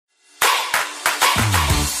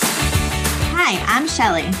Hi, I'm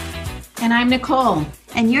Shelly. And I'm Nicole.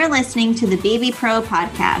 And you're listening to the Baby Pro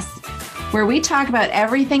podcast, where we talk about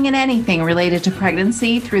everything and anything related to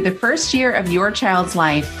pregnancy through the first year of your child's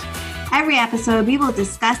life. Every episode, we will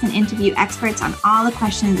discuss and interview experts on all the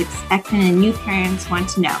questions expectant and new parents want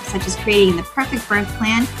to know, such as creating the perfect birth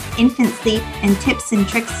plan, infant sleep, and tips and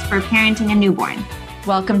tricks for parenting a newborn.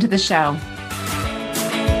 Welcome to the show.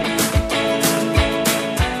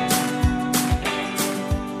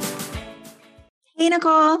 Hey,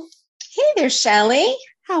 Nicole. Hey there, Shelly.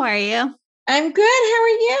 How are you? I'm good. How are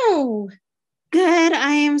you? Good.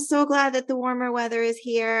 I am so glad that the warmer weather is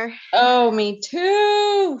here. Oh, me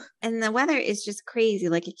too. And the weather is just crazy.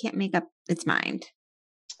 Like it can't make up its mind.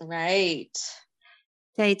 Right.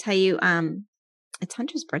 Did I tell you, it's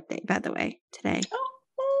Hunter's birthday, by the way, today.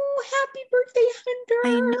 Oh, happy birthday,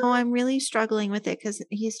 Hunter. I know. I'm really struggling with it because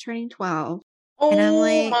he's turning 12. Oh, and I'm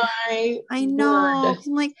like, my I know. word.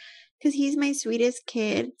 I'm like, because he's my sweetest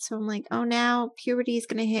kid. So I'm like, oh, now puberty is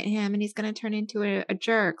going to hit him and he's going to turn into a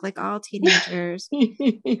jerk, like all teenagers turn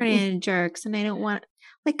into jerks. And I don't want,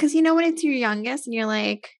 like, because you know when it's your youngest and you're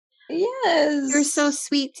like, yes, you're so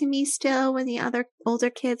sweet to me still when the other older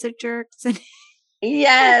kids are jerks. And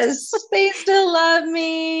yes, they still love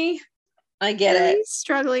me. I get it.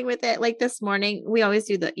 Struggling with it. Like this morning, we always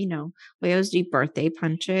do we always do birthday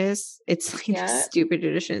punches. It's like a stupid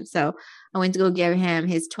tradition. So I went to go give him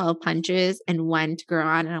his 12 punches and one to grow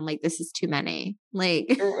on. And I'm like, this is too many. Like,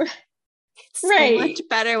 it's so much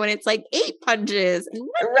better when it's like 8 punches.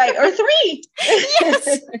 Right. Or 3.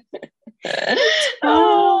 Yes.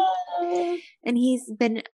 Oh. And he's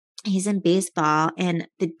in baseball, and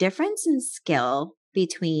the difference in skill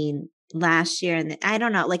between last year and I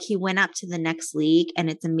don't know, like he went up to the next league, and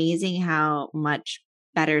it's amazing how much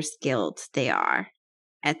better skilled they are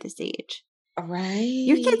at this age. Right.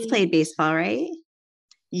 Your kids played baseball, right?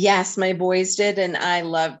 Yes, my boys did, and I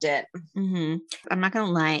loved it. Mm-hmm. I'm not going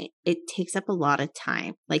to lie. It takes up a lot of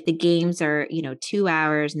time. Like the games are, 2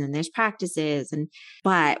 hours, and then there's practices.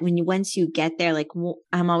 But once you get there, like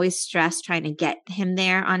I'm always stressed trying to get him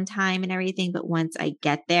there on time and everything. But once I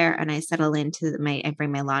get there and I settle into I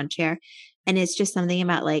bring my lawn chair, and it's just something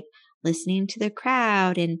about like listening to the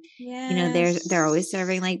crowd, and they're always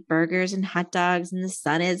serving like burgers and hot dogs, and the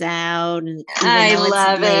sun is out, and I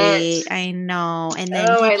love it. I know. And then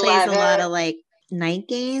he plays a lot of like night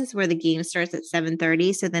games where the game starts at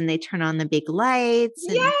 7:30, so then they turn on the big lights.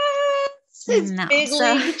 And, it's Big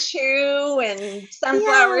League Chew and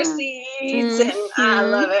sunflower seeds, and I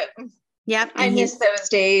love it. Yep. I miss those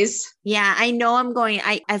days. Yeah, I know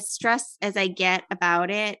as stressed as I get about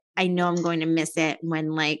it, I know I'm going to miss it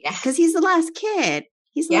when because he's the last kid.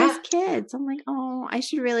 He's the last kid. So I'm like, oh, I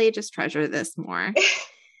should really just treasure this more.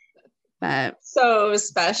 But so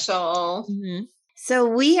special. Mm-hmm. So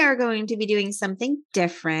we are going to be doing something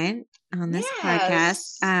different on this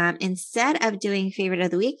podcast. Instead of doing favorite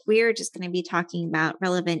of the week, we are just going to be talking about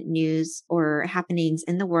relevant news or happenings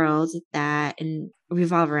in the world that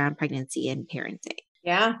revolve around pregnancy and parenting.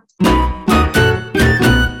 Yeah.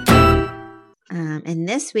 And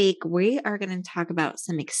this week, we are going to talk about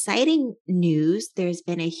some exciting news. There's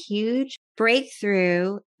been a huge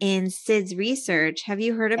breakthrough in SIDS research. Have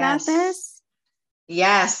you heard about this?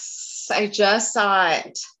 Yes, I just saw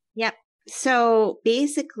it. Yep. So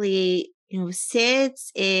basically,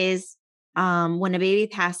 SIDS is when a baby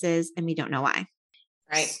passes and we don't know why.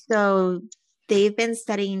 Right. So they've been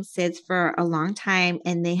studying SIDS for a long time,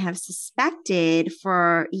 and they have suspected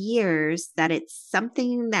for years that it's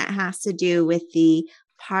something that has to do with the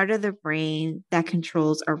part of the brain that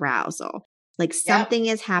controls arousal. Like something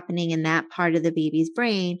is happening in that part of the baby's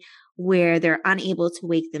brain where they're unable to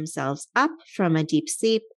wake themselves up from a deep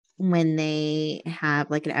sleep when they have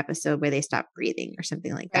like an episode where they stop breathing or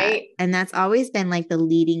something like that. And that's always been like the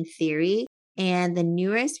leading theory. And the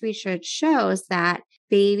newest research shows that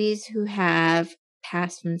babies who have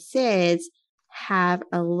passed from SIDS have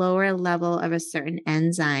a lower level of a certain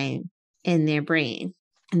enzyme in their brain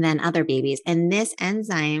than other babies. And this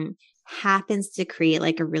enzyme happens to create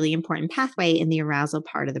like a really important pathway in the arousal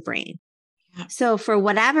part of the brain. Yeah. So for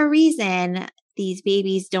whatever reason, these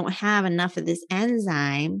babies don't have enough of this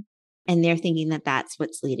enzyme, and they're thinking that that's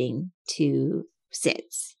what's leading to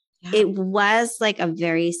SIDS. Yeah. It was like a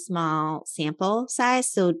very small sample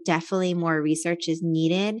size, so definitely more research is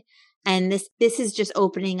needed. And this is just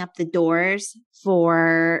opening up the doors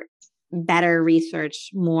for better research,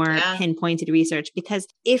 more pinpointed research, because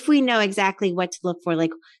if we know exactly what to look for,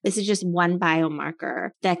 like this is just one biomarker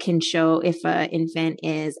that can show if an infant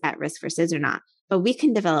is at risk for SIDS or not, but we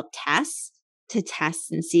can develop tests to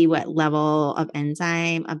test and see what level of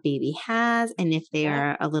enzyme a baby has. And if they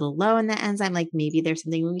are a little low in that enzyme, like maybe there's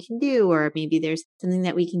something we can do, or maybe there's something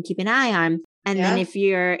that we can keep an eye on. And then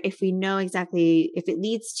if we know exactly, if it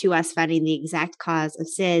leads to us finding the exact cause of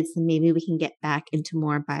SIDS, then maybe we can get back into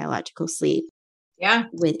more biological sleep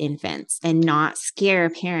with infants and not scare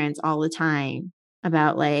parents all the time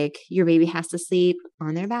about like your baby has to sleep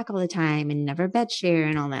on their back all the time and never bed share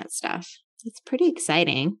and all that stuff. It's pretty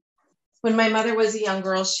exciting. When my mother was a young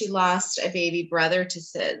girl, she lost a baby brother to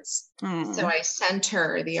SIDS. So I sent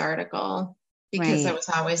her the article because that was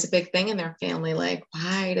always a big thing in their family. Like,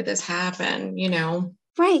 why did this happen? You know?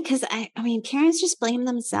 Right. Because I mean, parents just blame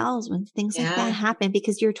themselves when things like that happen,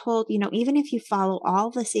 because you're told, you know, even if you follow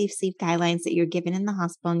all the safe sleep guidelines that you're given in the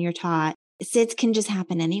hospital and you're taught, SIDS can just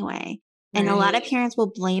happen anyway. And a lot of parents will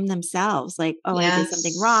blame themselves, like, oh, I did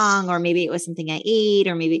something wrong, or maybe it was something I ate,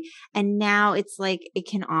 or maybe, and now it's like, it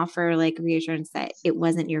can offer like reassurance that it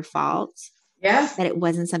wasn't your fault. That it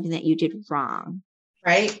wasn't something that you did wrong.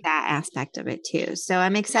 Right. That aspect of it too. So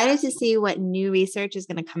I'm excited to see what new research is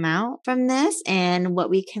going to come out from this and what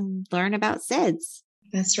we can learn about SIDS.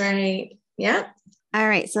 That's right. Yeah. All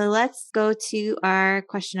right. So let's go to our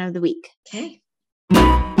question of the week. Okay.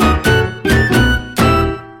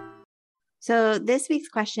 So this week's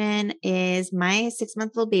question is, my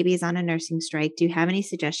 6-month-old baby is on a nursing strike. Do you have any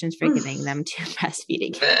suggestions for giving them to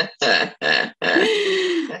breastfeeding?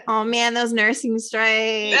 Oh man, those nursing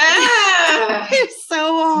strikes. They're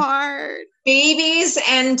so hard. Babies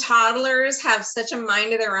and toddlers have such a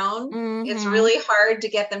mind of their own. It's really hard to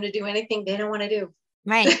get them to do anything they don't want to do.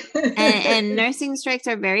 Right. And nursing strikes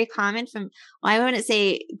are very common well, I wouldn't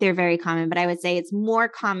say they're very common, but I would say it's more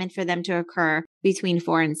common for them to occur between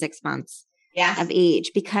 4 and 6 months of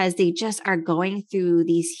age, because they just are going through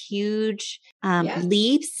these huge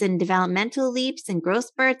leaps and developmental leaps and growth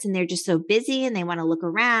spurts. And they're just so busy, and they want to look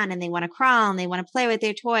around, and they want to crawl, and they want to play with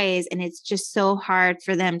their toys. And it's just so hard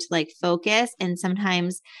for them to like focus. And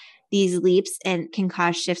sometimes these leaps can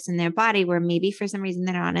cause shifts in their body where maybe for some reason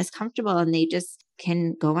they're not as comfortable, and they just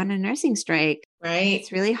can go on a nursing strike. Right.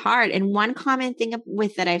 It's really hard. And one common thing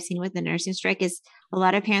that I've seen with the nursing strike is a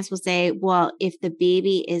lot of parents will say, well, if the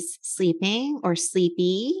baby is sleeping or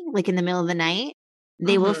sleepy, like in the middle of the night,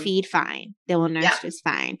 they will feed fine. They will nurse just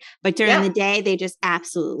fine. But during the day, they just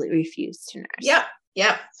absolutely refuse to nurse.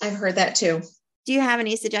 Yep. I've heard that too. Do you have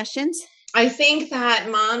any suggestions? I think that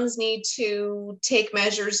moms need to take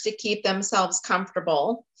measures to keep themselves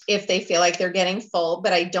comfortable if they feel like they're getting full,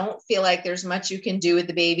 but I don't feel like there's much you can do with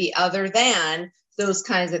the baby other than those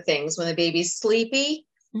kinds of things. When the baby's sleepy,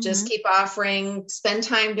 just keep offering, spend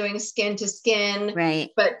time doing skin to skin. Right.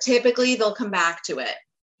 But typically they'll come back to it.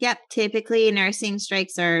 Yep. Typically nursing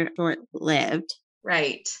strikes are short-lived.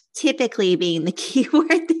 Right. Typically being the key word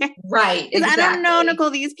there. Right. Exactly. I don't know,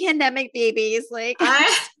 Nicole, these pandemic babies, like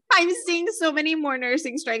I'm seeing so many more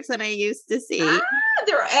nursing strikes than I used to see.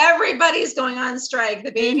 Everybody's going on strike.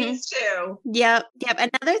 The babies too. Yep.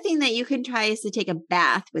 Another thing that you can try is to take a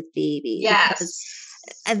bath with baby. Yes.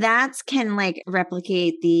 That can like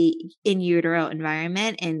replicate the in utero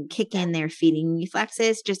environment and kick in their feeding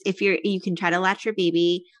reflexes. Just if you can try to latch your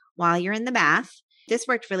baby while you're in the bath. This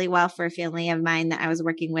worked really well for a family of mine that I was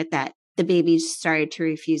working with, that the baby started to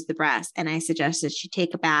refuse the breast. And I suggested she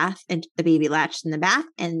take a bath, and the baby latched in the bath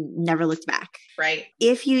and never looked back. Right.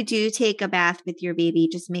 If you do take a bath with your baby,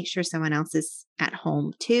 just make sure someone else is at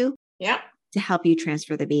home too. Yeah. To help you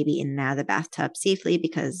transfer the baby in and out of the bathtub safely,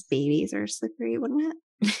 because babies are slippery when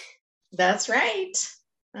wet. That's right.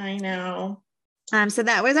 I know. So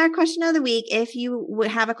that was our question of the week. If you would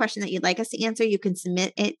have a question that you'd like us to answer, you can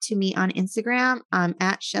submit it to me on Instagram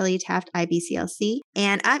at Shelly Taft IBCLC.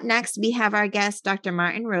 And up next, we have our guest, Dr.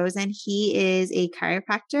 Martin Rosen. He is a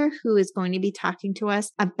chiropractor who is going to be talking to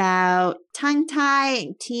us about tongue tie,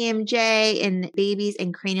 TMJ, and babies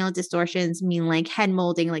and cranial distortions, meaning like head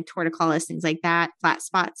molding, like torticollis, things like that, flat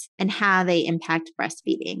spots, and how they impact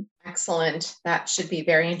breastfeeding. Excellent. That should be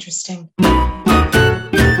very interesting.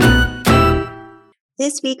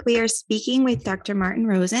 This week, we are speaking with Dr. Martin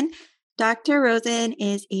Rosen. Dr. Rosen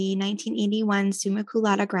is a 1981 summa cum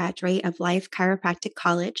laude graduate of Life Chiropractic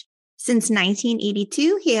College. Since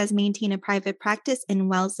 1982, he has maintained a private practice in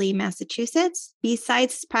Wellesley, Massachusetts.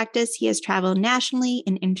 Besides his practice, he has traveled nationally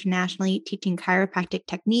and internationally teaching chiropractic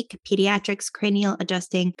technique, pediatrics, cranial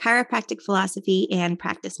adjusting, chiropractic philosophy, and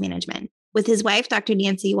practice management. With his wife, Dr.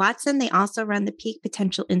 Nancy Watson, they also run the Peak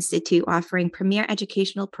Potential Institute, offering premier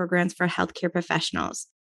educational programs for healthcare professionals.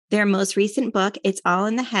 Their most recent book, It's All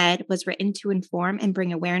in the Head, was written to inform and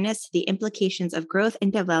bring awareness to the implications of growth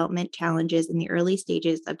and development challenges in the early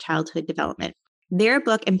stages of childhood development. Their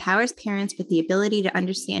book empowers parents with the ability to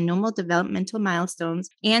understand normal developmental milestones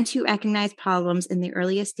and to recognize problems in the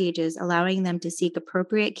earliest stages, allowing them to seek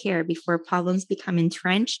appropriate care before problems become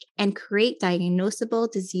entrenched and create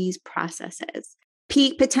diagnosable disease processes.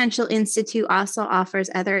 Peak Potential Institute also offers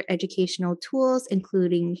other educational tools,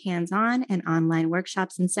 including hands-on and online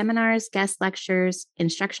workshops and seminars, guest lectures,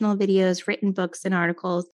 instructional videos, written books and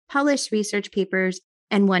articles, published research papers,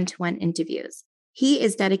 and one-to-one interviews. He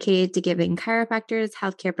is dedicated to giving chiropractors,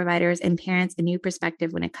 healthcare providers, and parents a new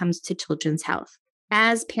perspective when it comes to children's health.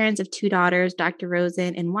 As parents of 2 daughters, Dr.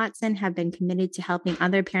 Rosen and Watson have been committed to helping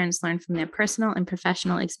other parents learn from their personal and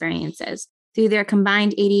professional experiences. Through their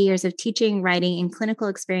combined 80 years of teaching, writing, and clinical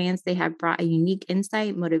experience, they have brought a unique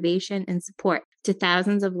insight, motivation, and support to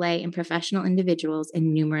thousands of lay and professional individuals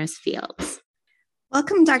in numerous fields.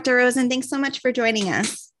 Welcome, Dr. Rosen. Thanks so much for joining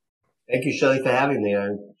us. Thank you, Shelley, for having me. I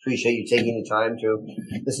appreciate you taking the time to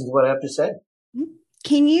listen to what I have to say.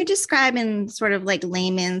 Can you describe in sort of like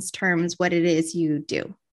layman's terms what it is you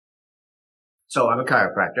do? So I'm a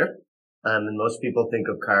chiropractor, and most people think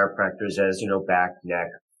of chiropractors as, back, neck,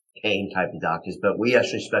 pain type of doctors, but we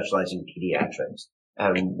actually specialize in pediatrics.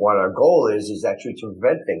 And what our goal is actually to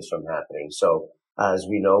prevent things from happening. So as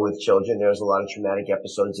we know with children, there's a lot of traumatic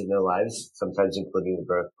episodes in their lives, sometimes including the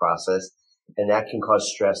birth process. And that can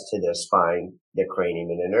cause stress to their spine, their cranium,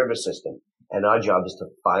 and their nervous system. And our job is to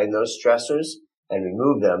find those stressors and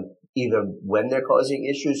remove them either when they're causing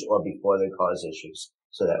issues or before they cause issues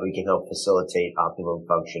so that we can help facilitate optimum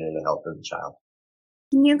function in the health of the child.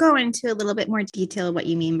 Can you go into a little bit more detail what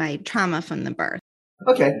you mean by trauma from the birth?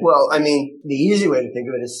 Okay. Well, the easy way to think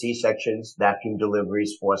of it is C-sections, vacuum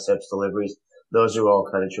deliveries, forceps deliveries. Those are all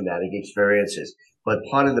kind of traumatic experiences. But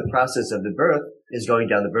part of the process of the birth is going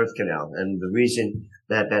down the birth canal. And the reason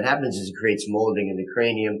that happens is it creates molding in the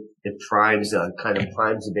cranium. It primes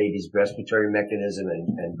the baby's respiratory mechanism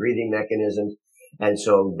and breathing mechanisms. And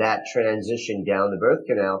so that transition down the birth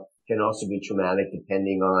canal can also be traumatic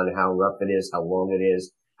depending on how rough it is, how long it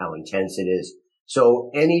is, how intense it is.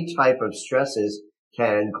 So any type of stresses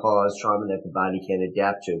can cause trauma that the body can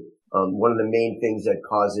adapt to. One of the main things that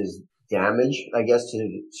causes damage, I guess, to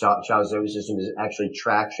the child's nervous system is actually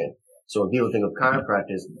traction. So when people think of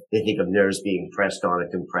chiropractors, they think of nerves being pressed on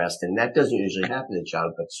and compressed, and that doesn't usually happen in a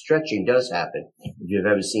child, but stretching does happen. If you've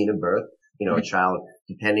ever seen a birth, a child,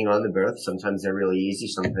 depending on the birth, sometimes they're really easy,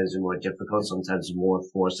 sometimes they're more difficult, sometimes more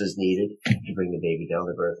force is needed to bring the baby down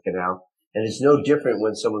the birth canal. And it's no different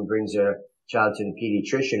when someone brings their child to the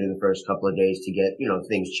pediatrician in the first couple of days to get,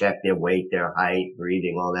 things checked, their weight, their height,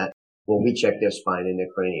 breathing, all that. Well, we check their spine and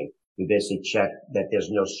their cranium. We basically check that there's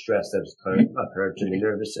no stress that's occurred to the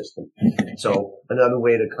nervous system. So another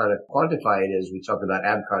way to kind of quantify it is we talk about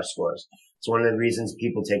ABCAR scores. So one of the reasons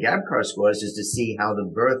people take ABCAR scores is to see how the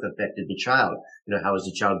birth affected the child. How was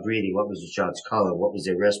the child breathing? What was the child's color? What was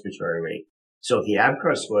their respiratory rate? So if the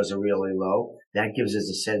ABCAR scores are really low, that gives us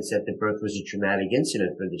a sense that the birth was a traumatic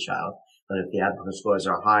incident for the child. And if the ABCAR scores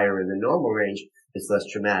are higher in the normal range, it's less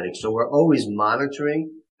traumatic. So we're always monitoring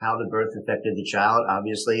how the birth affected the child,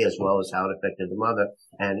 obviously, as well as how it affected the mother.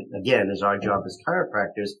 And again, as our job as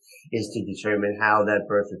chiropractors is to determine how that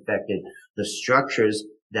birth affected the structures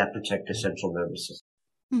that protect the central nervous system.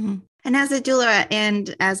 Mm-hmm. And as a doula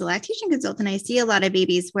and as a lactation consultant, I see a lot of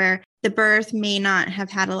babies where the birth may not have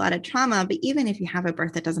had a lot of trauma, but even if you have a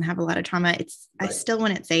birth that doesn't have a lot of trauma, right. I still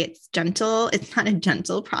wouldn't say it's gentle. It's not a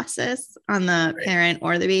gentle process on the right. parent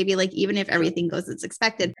or the baby. Like even if everything goes as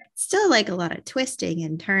expected, still like a lot of twisting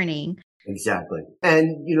and turning. Exactly.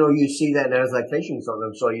 And, you see that as lactation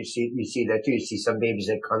consultant. So you see that too. You see some babies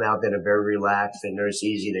that come out that are very relaxed, they nurse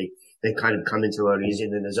easy, they kind of come into it easy.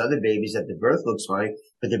 And then there's other babies that the birth looks fine,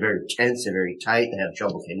 but they're very tense, they're very tight, they have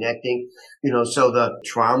trouble connecting. So the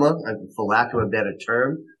trauma, for lack of a better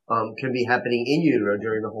term, can be happening in utero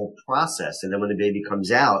during the whole process. And then when the baby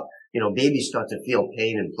comes out, babies start to feel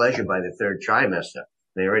pain and pleasure by the third trimester.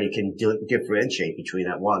 They already can differentiate between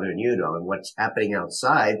that while they're in utero, and what's happening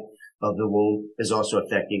outside of the womb is also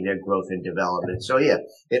affecting their growth and development. So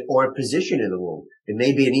or position in the womb. It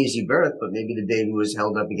may be an easy birth, but maybe the baby was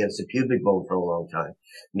held up against the pubic bone for a long time.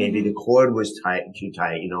 Maybe the cord was too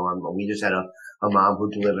tight. We just had a mom who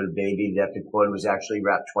delivered a baby that the cord was actually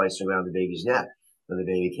wrapped twice around the baby's neck when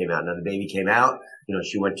the baby came out. Now the baby came out,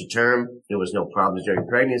 she went to term. There was no problems during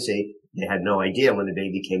pregnancy. They had no idea when the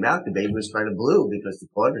baby came out, the baby was kind of blue because the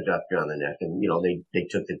cord was wrapped around the neck. And, they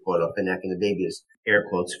took the cord off the neck and the baby is, air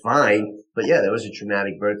quotes, fine. But yeah, that was a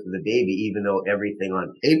traumatic birth for the baby, even though everything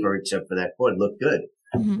on paper, except for that cord, looked good.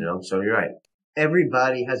 So you're right.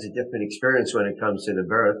 Everybody has a different experience when it comes to the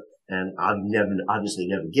birth. And I've obviously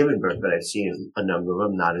never given birth, but I've seen a number of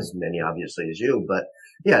them, not as many obviously as you, but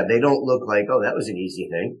yeah, they don't look like, oh, that was an easy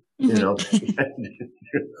thing, you know,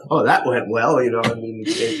 oh, that went well, you know, I mean,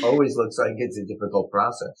 it always looks like it's a difficult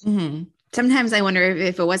process. Sometimes I wonder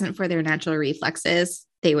if it wasn't for their natural reflexes,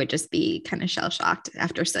 they would just be kind of shell shocked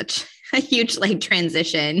after such a huge like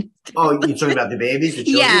transition. Oh, you're talking about the babies, the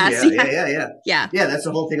children? Yes, Yeah. That's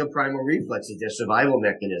the whole thing of primal reflexes. They're survival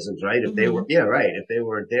mechanisms, right? If they were, if they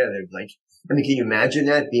weren't there, they'd like, I mean, can you imagine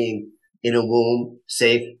that being in a womb,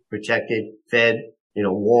 safe, protected, fed, you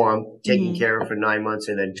know, warm, taken care of for 9 months,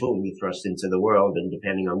 and then boom, you thrust into the world. And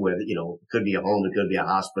depending on where, you know, it could be a home, it could be a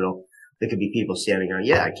hospital. There could be people standing around.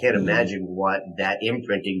 Yeah, I can't imagine what that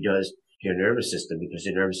imprinting does to your nervous system, because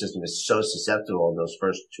your nervous system is so susceptible in those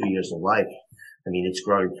first 2 years of life. I mean, it's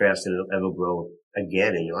growing faster than it'll ever grow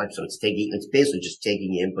again in your life. So it's basically just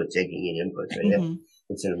taking input. So yeah,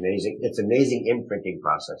 it's amazing imprinting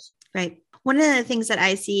process. Right. One of the things that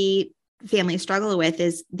I see families struggle with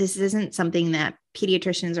is this isn't something that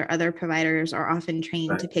pediatricians or other providers are often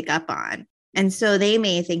trained to pick up on. And so they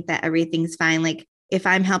may think that everything's fine. Like, if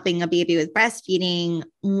I'm helping a baby with breastfeeding,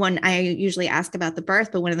 I usually ask about the birth,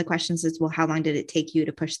 but one of the questions is, well, how long did it take you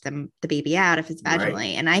to push the baby out if it's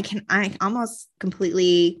vaginally? Right. And I almost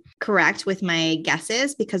completely correct with my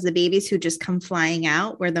guesses, because the babies who just come flying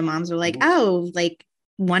out where the moms are like, oh, like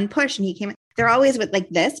one push and he came, they're always with like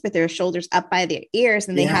this, with their shoulders up by their ears,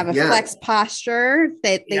 and they have a flexed posture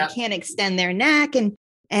that they can't extend their neck.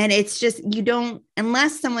 And it's just,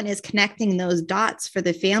 unless someone is connecting those dots for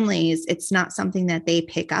the families, it's not something that they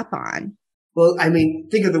pick up on. Well, I mean,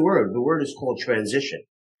 think of the word. The word is called transition,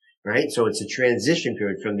 right? So it's a transition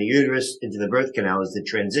period from the uterus into the birth canal is the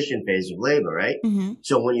transition phase of labor, right?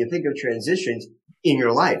 So when you think of transitions in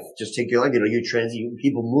your life, just take your life, you know,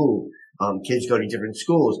 people move. Kids go to different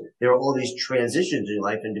schools. There are all these transitions in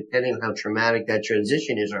life, and depending on how traumatic that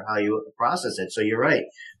transition is or how you process it. So you're right.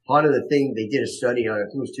 Part of the thing, they did a study on, I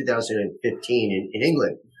think it was 2015 in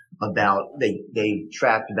England, about, they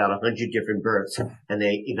tracked about 100 different births, and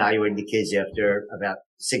they evaluated the kids after about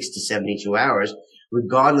 6 to 72 hours,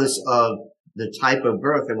 regardless of the type of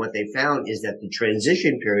birth. And what they found is that the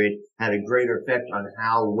transition period had a greater effect on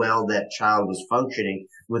how well that child was functioning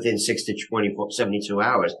within 6 to 72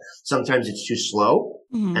 hours. Sometimes it's too slow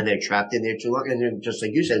and they're trapped in there too long. And then, just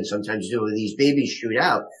like you said, sometimes these babies shoot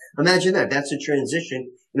out. Imagine that. That's a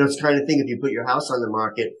transition. You know, it's the kind of thing, if you put your house on the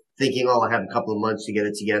market thinking, oh, I have a couple of months to get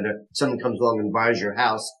it together. Someone comes along and buys your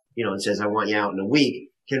house, you know, and says, I want you out in a week.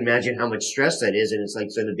 Can imagine how much stress that is. And it's like,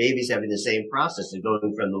 so the baby's having the same process of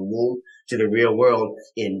going from the womb to the real world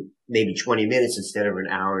in maybe 20 minutes instead of an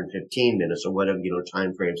hour and 15 minutes or whatever, you know,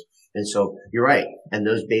 time frames. And so you're right. And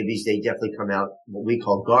those babies, they definitely come out what we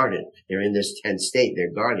call guarded. They're in this tense state.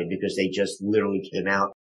 They're guarded because they just literally came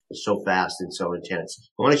out so fast and so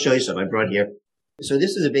intense. I want to show you something I brought here. So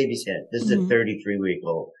this is a baby's head. This is a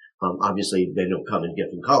 33-week-old. Obviously they don't come in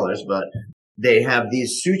different colors, but they have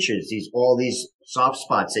these sutures, all these soft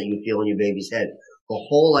spots that you feel in your baby's head. The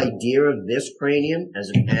whole idea of this cranium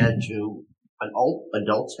as compared to an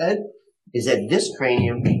adult's head is that this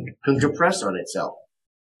cranium can compress on itself.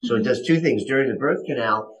 So it does two things. During the birth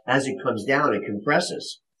canal, as it comes down, it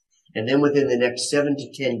compresses. And then within the next 7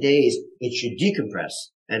 to 10 days, it should decompress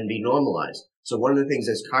and be normalized. So one of the things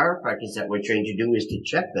as chiropractors that we're trained to do is to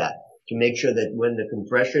check that, to make sure that when the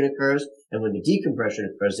compression occurs and when the decompression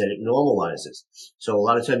occurs, that it normalizes. So a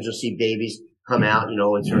lot of times you'll see babies come out, you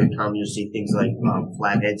know, it's very common. You'll see things like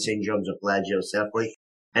flathead syndromes or plagiocephaly,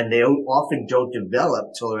 and they often don't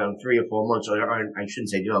develop till around 3 or 4 months, or I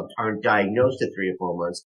shouldn't say develop, aren't diagnosed at 3 or 4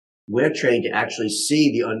 months. We're trained to actually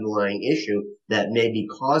see the underlying issue that may be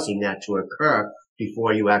causing that to occur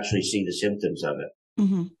before you actually see the symptoms of it.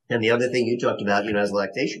 And the other thing you talked about, you know, as a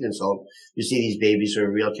lactation consultant, you see these babies who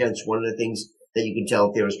are real tense. One of the things that you can tell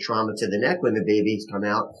if there was trauma to the neck when the babies come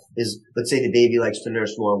out is, let's say the baby likes to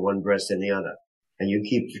nurse more on one breast than the other. And you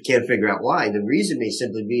can't figure out why. The reason may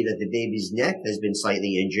simply be that the baby's neck has been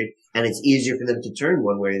slightly injured and it's easier for them to turn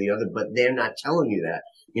one way or the other, but they're not telling you that.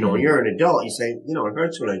 You know, when you're an adult, you say, you know, it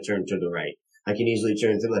hurts when I turn to the right. I can easily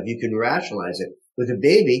turn to the left. You can rationalize it. With a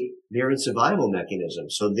baby, they're in survival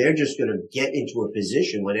mechanisms. So they're just going to get into a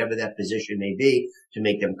position, whatever that position may be, to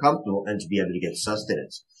make them comfortable and to be able to get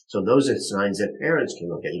sustenance. So those are signs that parents can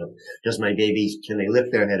look at. You know, does my baby, can they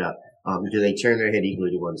lift their head up? Do they turn their head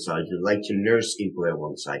equally to one side? Do they like to nurse equally on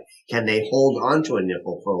one side? Can they hold onto a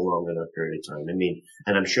nipple for a long enough period of time? I mean,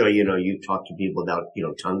 and I'm sure, you know, you talk to people about, you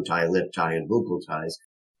know, tongue tie, lip tie, and buccal ties.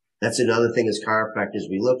 That's another thing as chiropractors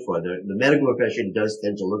we look for. The medical profession does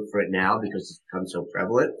tend to look for it now because it's become so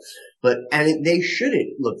prevalent. They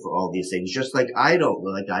shouldn't look for all these things, just like I don't.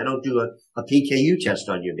 Like I don't do a PKU test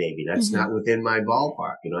on your baby. That's not within my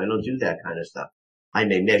ballpark. I don't do that kind of stuff. I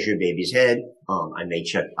may measure baby's head.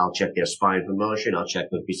 I'll check their spine for motion. I'll check,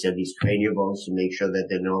 like we said, these cranial bones to make sure that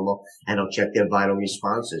they're normal. And I'll check their vital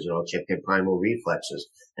responses, and I'll check their primal reflexes.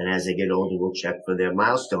 And as they get older, we'll check for their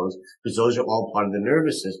milestones, because those are all part of the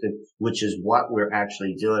nervous system, which is what we're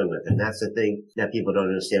actually dealing with. And that's the thing that people don't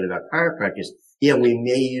understand about chiropractors. Yeah, we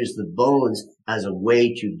may use the bones as a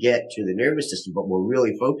way to get to the nervous system, but what we're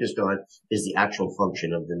really focused on is the actual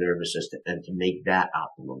function of the nervous system and to make that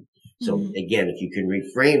optimum. So again, if you can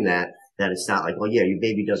reframe that it's not like, oh yeah, your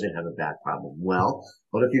baby doesn't have a back problem. Well,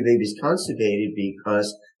 what if your baby's constipated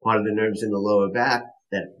because part of the nerves in the lower back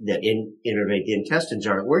that innervate the intestines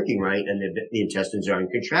aren't working right, and the intestines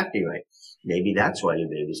aren't contracting right? Maybe that's why your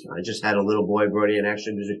baby's gone. I just had a little boy brought in,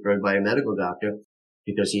 actually was referred by a medical doctor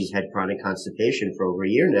because he's had chronic constipation for over a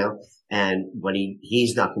year now. But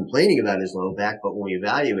he's not complaining about his low back, but when we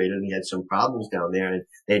evaluated him, he had some problems down there, and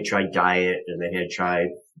they had tried diet and they had tried,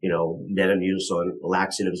 Metamucil and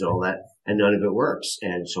laxatives and all that, and none of it works.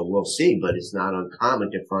 And so we'll see, but it's not uncommon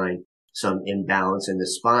to find some imbalance in the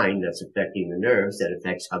spine that's affecting the nerves that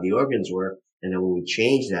affects how the organs work. And then when we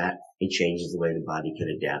change that, it changes the way the body can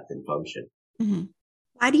adapt and function. Mm-hmm.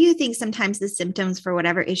 Why do you think sometimes the symptoms for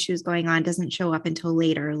whatever issue is going on doesn't show up until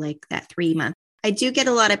later, like that 3 month? I do get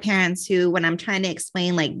a lot of parents who, when I'm trying to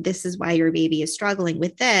explain, like, this is why your baby is struggling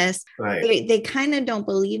with this, right, they kind of don't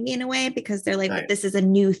believe me in a way, because they're like, right, this is a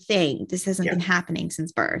new thing. This hasn't been happening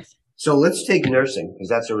since birth. So let's take nursing, because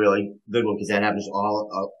that's a really good one, because that happens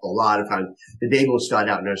a lot of times. The baby will start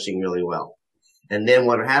out nursing really well. And then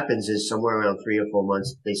what happens is somewhere around 3 or 4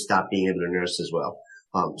 months, they stop being able to nurse as well.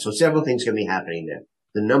 So several things can be happening there.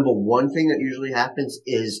 The number one thing that usually happens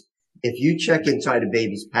is if you check inside a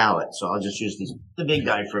baby's palate, so I'll just use the big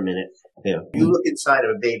guy for a minute. If you look inside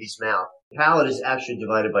of a baby's mouth, the palate is actually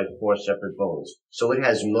divided by 4 separate bones. So it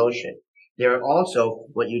has motion. There are also,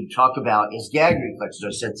 what you talk about is gag reflexes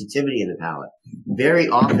or sensitivity in the palate. Very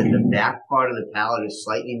often the back part of the palate is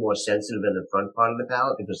slightly more sensitive than the front part of the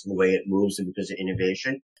palate because of the way it moves and because of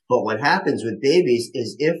innervation. But what happens with babies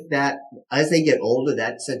is as they get older,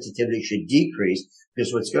 that sensitivity should decrease,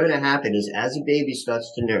 because what's going to happen is as a baby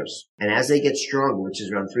starts to nurse and as they get stronger, which is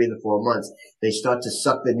around 3 to 4 months, they start to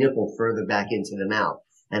suck the nipple further back into the mouth.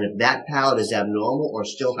 And if that palate is abnormal or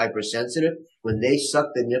still hypersensitive, when they suck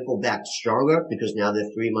the nipple back stronger, because now they're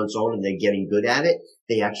 3 months old and they're getting good at it,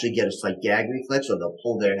 they actually get a slight gag reflex, or they'll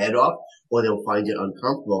pull their head off, or they'll find it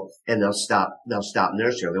uncomfortable, and they'll stop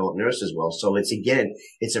nursing, or they won't nurse as well. So it's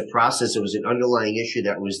a process. It was an underlying issue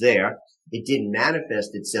that was there. It didn't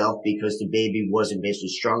manifest itself because the baby wasn't basically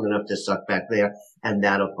strong enough to suck back there, and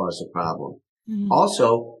that'll cause a problem. Mm-hmm.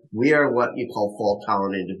 Also, we are what you call fault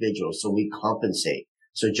tolerant individuals, so we compensate.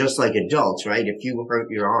 So just like adults, right? If you hurt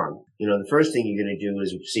your arm, the first thing you're going to do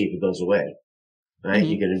is see if it goes away, right?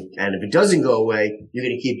 Mm-hmm. And if it doesn't go away, you're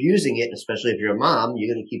going to keep using it, especially if you're a mom,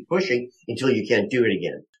 you're going to keep pushing until you can't do it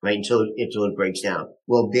again, right? Until it breaks down.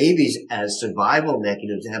 Well, babies as survival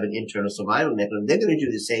mechanisms have an internal survival mechanism. They're going to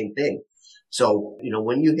do the same thing. So,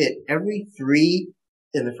 when you hit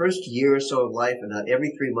in the first year or so of life, and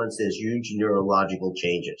every 3 months, there's huge neurological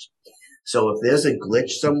changes. So if there's a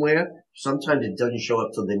glitch somewhere, sometimes it doesn't show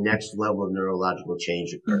up till the next level of neurological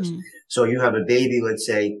change occurs. Mm-hmm. So you have a baby, let's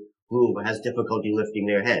say, who has difficulty lifting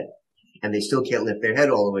their head, and they still can't lift their head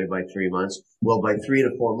all the way by 3 months. Well, by 3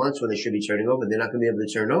 to 4 months, when they should be turning over, they're not going to be able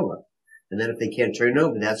to turn over. And then if they can't turn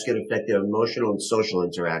over, that's going to affect their emotional and social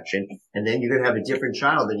interaction. And then you're going to have a different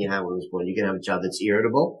child than you had when it was born. You're going to have a child that's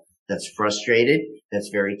irritable, that's frustrated, that's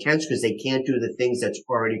very tense, because they can't do the things that's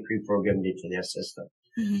already pre-programmed into their system.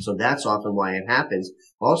 Mm-hmm. So that's often why it happens.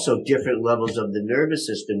 Also, different levels of the nervous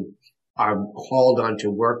system are called on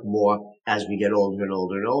to work more as we get older and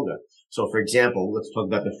older and older. So, for example, let's talk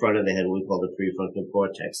about the front of the head, what we call the prefrontal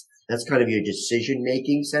cortex. That's kind of your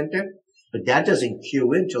decision-making center, but that doesn't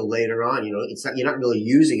cue in till later on. You're not really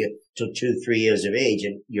using it till 2-3 years of age,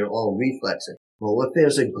 and you're all reflexive. Well, if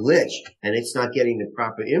there's a glitch and it's not getting the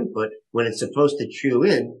proper input, when it's supposed to cue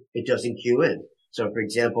in, it doesn't cue in. So, for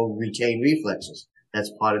example, retained reflexes.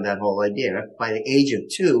 That's part of that whole idea. By the age of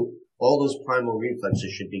 2, all those primal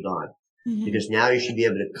reflexes should be gone. Mm-hmm. Because now you should be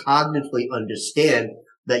able to cognitively understand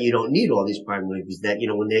that you don't need all these primal reflexes. That,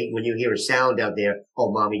 when you hear a sound out there,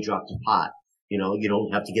 oh, mommy dropped a pot. You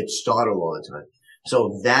don't have to get startled all the time.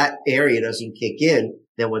 So if that area doesn't kick in,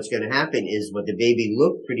 then what's going to happen is what the baby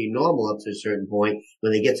looked pretty normal up to a certain point.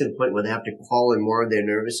 When they get to the point where they have to call in more of their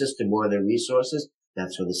nervous system, more of their resources,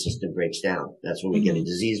 that's when the system breaks down. That's when we get a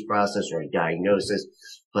disease process or a diagnosis.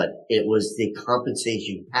 But it was the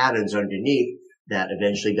compensation patterns underneath that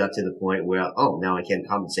eventually got to the point where, oh, now I can't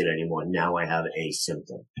compensate anymore. Now I have a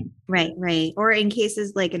symptom. Right, right. Or in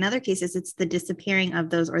cases like in other cases, it's the disappearing of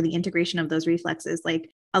those or the integration of those reflexes. Like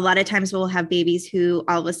a lot of times we'll have babies who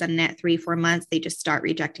all of a sudden at 3-4 months, they just start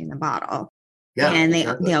rejecting the bottle. Yeah, and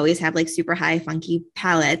exactly. they always have like super high funky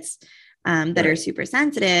palates that are super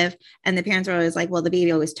sensitive. And the parents are always like, well, the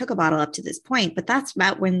baby always took a bottle up to this point, but that's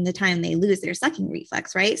about when the time they lose their sucking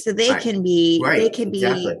reflex, right? So they can be,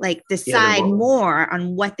 like decide more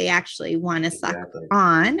on what they actually want to suck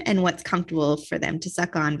on and what's comfortable for them to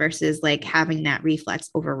suck on versus like having that reflex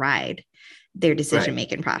override their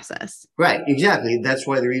decision-making process. Right, exactly. That's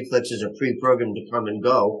why the reflexes are pre-programmed to come and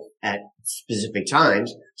go at specific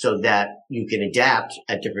times so that you can adapt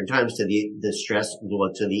at different times to the stress,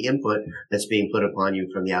 to the input that's being put upon you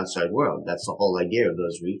from the outside world. That's the whole idea of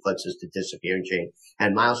those reflexes to disappear and change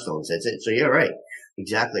and milestones. That's it. So you're right.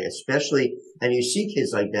 Exactly. Especially, and you see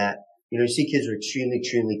kids like that. You see kids who are extremely,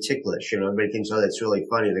 extremely ticklish. Everybody thinks, oh, that's really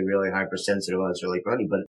funny. They're really hypersensitive. Oh, that's really funny.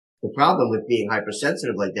 But the problem with being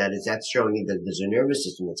hypersensitive like that is that's showing you that there's a nervous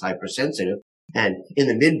system that's hypersensitive. And in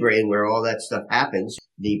the midbrain where all that stuff happens,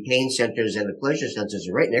 the pain centers and the pleasure centers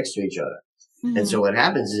are right next to each other. Mm-hmm. And so what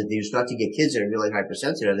happens is if you start to get kids that are really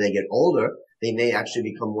hypersensitive, they get older, they may actually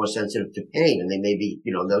become more sensitive to pain. And they may be,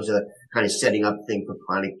 those are kind of setting up things for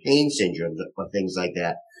chronic pain syndrome or things like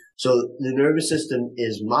that. So the nervous system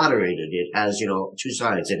is moderated. It has, two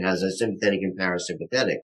sides. It has a sympathetic and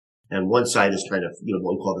parasympathetic. And one side is kind of,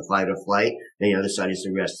 what we call the fight or flight, and the other side is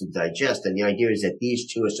the rest and digest. And the idea is that these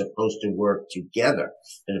two are supposed to work together.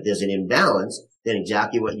 And if there's an imbalance, then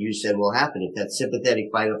exactly what you said will happen. If that sympathetic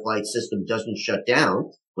fight or flight system doesn't shut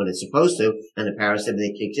down when it's supposed to, and the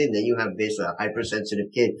parasympathetic kicks in, then you have basically a hypersensitive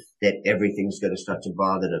kid that everything's going to start to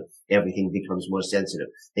bother them. Everything becomes more sensitive.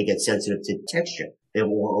 They get sensitive to texture. They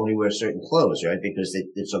will only wear certain clothes, right? Because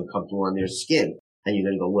it's uncomfortable on their skin. And you're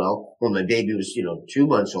going to go, well, when my baby was, 2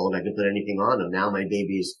 months old, I could put anything on him. Now my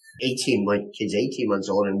baby's my kid's 18 months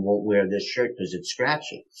old and won't wear this shirt because it's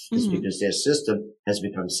scratchy. It's because their system has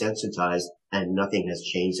become sensitized and nothing has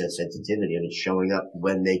changed that sensitivity. And it's showing up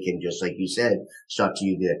when they can, just like you said, start to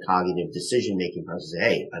use their cognitive decision-making process.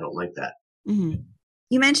 Hey, I don't like that. Mm-hmm.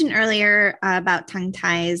 You mentioned earlier about tongue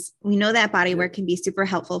ties. We know that body work can be super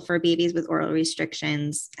helpful for babies with oral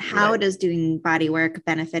restrictions. How does doing body work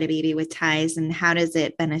benefit a baby with ties, and how does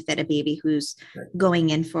it benefit a baby who's going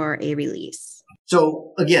in for a release?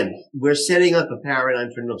 So again, we're setting up a paradigm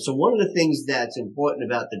for no. So one of the things that's important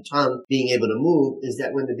about the tongue being able to move is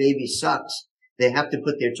that when the baby sucks, they have to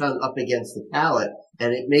put their tongue up against the palate,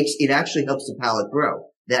 and it actually helps the palate grow.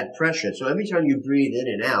 That pressure. So every time you breathe in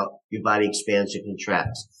and out, your body expands and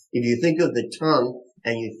contracts. If you think of the tongue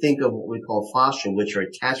and you think of what we call fascia, which are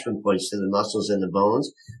attachment points to the muscles and the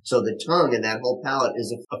bones, so the tongue and that whole palate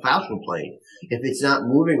is a fascial plane. If it's not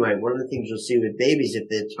moving right, one of the things you'll see with babies, if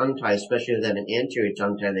they're tongue tied, especially if they have an anterior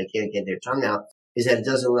tongue tie, they can't get their tongue out, is that it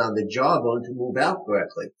doesn't allow the jawbone to move out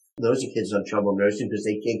correctly. Those are kids who have trouble nursing because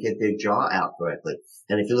they can't get their jaw out correctly.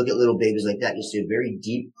 And if you look at little babies like that, you see a very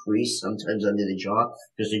deep crease sometimes under the jaw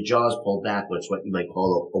because the jaw is pulled backwards. What you might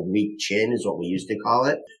call a weak chin is what we used to call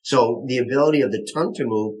it. So the ability of the tongue to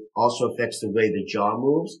move also affects the way the jaw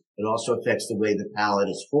moves. It also affects the way the palate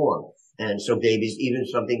is formed. And so babies, even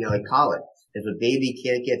something like colic, if a baby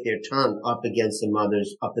can't get their tongue up against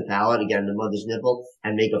up the palate, again, the mother's nipple,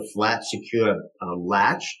 and make a flat, secure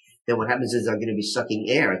latch, then what happens is they're going to be sucking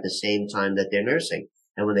air at the same time that they're nursing.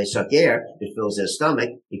 And when they suck air, it fills their stomach,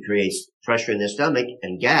 it creates pressure in their stomach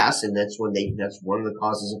and gas, and that's one of the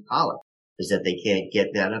causes of colic, is that they can't get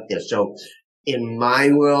that up there. So in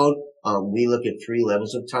my world, we look at 3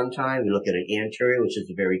 levels of tongue tie. We look at an anterior, which is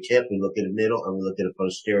the very tip, we look at a middle, and we look at a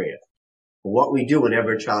posterior. What we do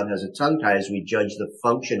whenever a child has a tongue tie is we judge the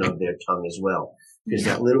function of their tongue as well. Because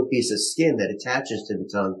that little piece of skin that attaches to the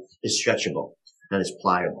tongue is stretchable and it's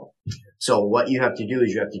pliable. So what you have to do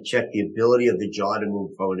is you have to check the ability of the jaw to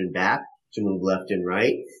move forward and back, to move left and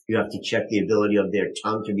right. You have to check the ability of their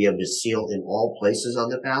tongue to be able to seal in all places on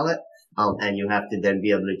the palate. And you have to then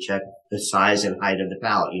be able to check the size and height of the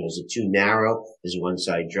palate. Is it too narrow? Is one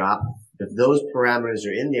side drop? If those parameters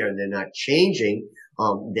are in there and they're not changing,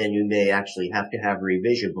 then you may actually have to have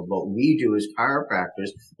revision. But what we do as chiropractors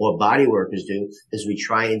or body workers do is we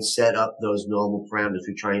try and set up those normal parameters.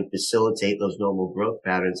 We try and facilitate those normal growth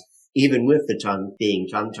patterns, even with the tongue being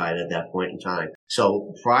tongue-tied at that point in time.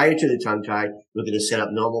 So prior to the tongue-tie, we're going to set up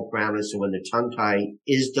normal parameters so when the tongue-tie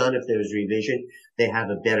is done, if there's revision, they have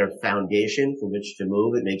a better foundation for which to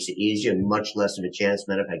move. It makes it easier, much less of a chance.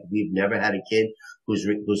 Matter of fact, we've never had a kid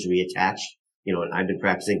who's reattached, and I've been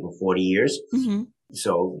practicing for 40 years. Mm-hmm.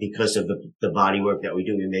 So because of the body work that we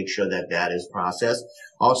do, we make sure that that is processed.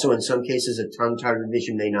 Also, in some cases, a tongue-tie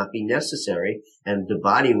revision may not be necessary, and the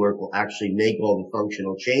body work will actually make all the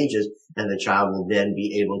functional changes, and the child will then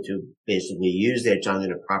be able to basically use their tongue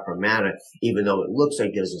in a proper manner, even though it looks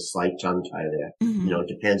like there's a slight tongue-tie there. Mm-hmm. It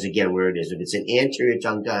depends again where it is. If it's an anterior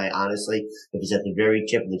tongue-tie, honestly, if it's at the very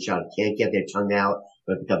tip and the child can't get their tongue out,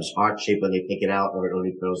 or it becomes heart-shaped when they pick it out, or it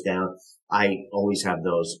only curls down, I always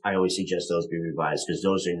suggest those be revised because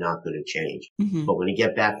those are not going to change. Mm-hmm. But when you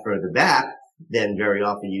get back further back, then very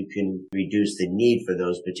often you can reduce the need for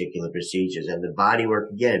those particular procedures. And the body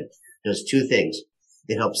work, again, does two things.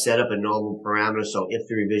 It helps set up a normal parameter. So if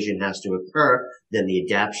the revision has to occur, then the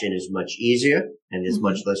adaptation is much easier and there's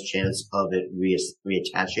much less chance of it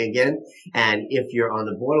reattaching again. And if you're on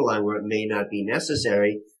the borderline where it may not be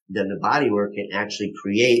necessary, then the body work can actually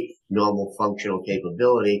create normal functional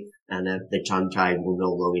capability, and that the tongue tie will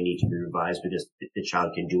no longer need to be revised because the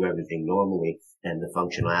child can do everything normally, and the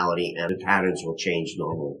functionality and the patterns will change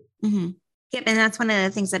normally. Mm-hmm. Yep. And that's one of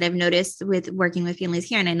the things that I've noticed with working with families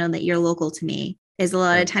here, and I know that you're local to me, is a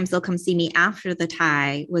lot of times they'll come see me after the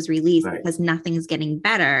tie was released because nothing's getting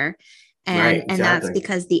better. And that's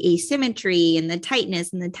because the asymmetry and the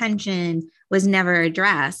tightness and the tension was never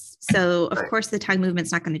addressed. So of course the tongue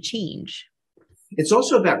movement's not going to change. It's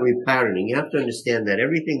also about repatterning. You have to understand that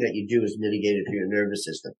everything that you do is mitigated through your nervous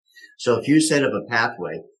system. So if you set up a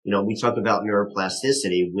pathway, we talk about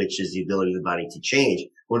neuroplasticity, which is the ability of the body to change.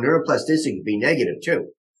 Well, neuroplasticity can be negative too.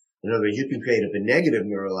 In other words, you can create a negative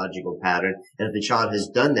neurological pattern, and if the child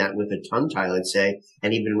has done that with a tongue tie, let's say,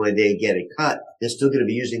 and even when they get it cut, they're still going to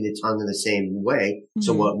be using the tongue in the same way. Mm-hmm.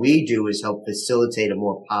 So what we do is help facilitate a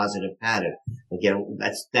more positive pattern. Again,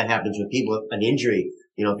 that happens with people, an injury.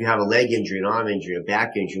 If you have a leg injury, an arm injury, a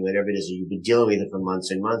back injury, whatever it is, and you've been dealing with it for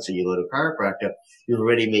months and months, and you go to a chiropractor, you've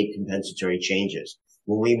already made compensatory changes.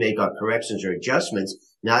 When we make our corrections or adjustments,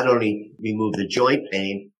 not only remove the joint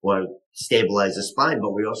pain or stabilize the spine,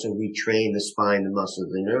 but we also retrain the spine, the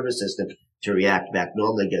muscles, the nervous system to react back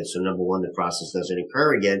normally again. So number one, the process doesn't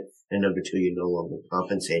occur again. And number two, you're no longer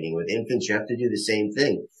compensating. With infants, you have to do the same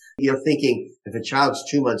thing. You're thinking if a child's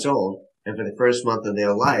 2 months old and for the first month of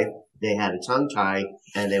their life, they had a tongue tie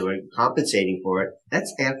and they were compensating for it,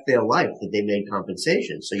 that's half their life that they made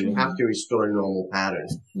compensation. So you have to restore normal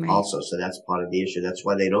patterns also. So that's part of the issue. That's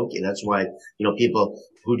why they don't get, that's why, people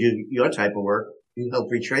who do your type of work, you help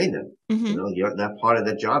retrain them. Mm-hmm. That part of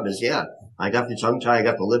the job is, I got the tongue tie, I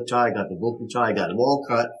got the lip tie, I got the vocal tie, I got them all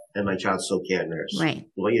cut, and my child still can't nurse. Right.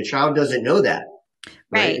 Well, your child doesn't know that.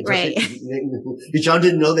 Right. Your child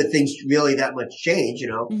didn't know that things really that much change,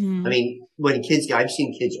 Mm-hmm. I mean, when I've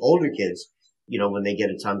seen older kids, when they get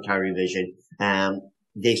a tongue tie revision,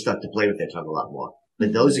 they start to play with their tongue a lot more.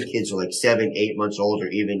 But those are kids who are like 7, 8 months old, or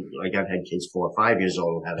even like I've had kids 4 or 5 years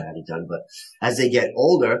old who haven't had it done. But as they get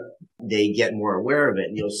older, they get more aware of it.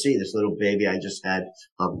 And you'll see this little baby I just had.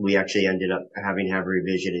 We actually ended up having to have a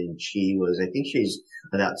revision, and I think she's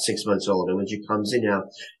about 6 months old. And when she comes in now,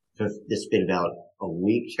 it's been about a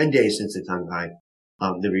week, 10 days since the tongue tie,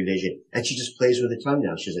 the revision. And she just plays with her tongue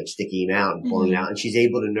now. She's like sticking it out and pulling it out, and she's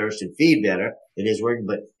able to nurse and feed better. It is working,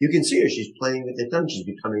 but you can see her. She's playing with the tongue. She's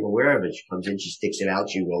becoming aware of it. She comes in, she sticks it out,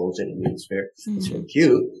 she rolls it, and it's very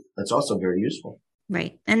cute. That's also very useful.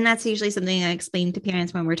 Right. And that's usually something I explain to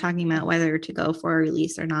parents when we're talking about whether to go for a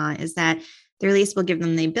release or not, is that the release will give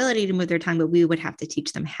them the ability to move their tongue, but we would have to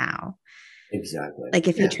teach them how. Exactly. Like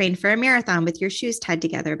if you trained for a marathon with your shoes tied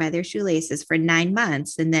together by their shoelaces for 9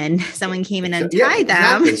 months, and then someone came and untied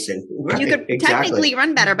them, you could technically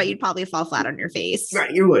run better, but you'd probably fall flat on your face.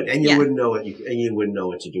 Right, you would, and you wouldn't know what you wouldn't know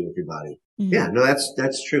what to do with your body. Mm-hmm. Yeah, no,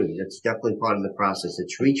 that's true. That's definitely part of the process.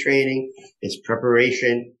 It's retraining, it's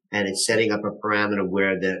preparation, and it's setting up a parameter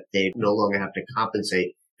where they no longer have to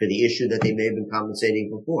compensate for the issue that they may have been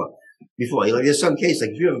compensating before. There's some cases,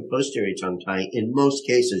 like if you have a posterior tongue tie, in most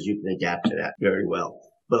cases you can adapt to that very well.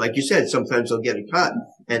 But like you said, sometimes they'll get a cut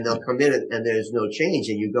and they'll come in and there's no change,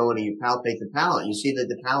 and you go in and you palpate the palate. You see that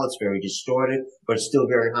the palate's very distorted, but it's still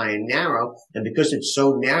very high and narrow. And because it's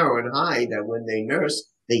so narrow and high that when they nurse,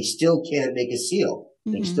 they still can't make a seal.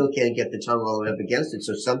 They still can't get the tongue all the way up against it.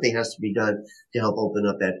 So something has to be done to help open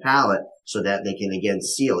up that palate so that they can again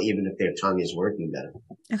seal, even if their tongue is working better.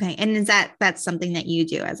 Okay. And that's something that you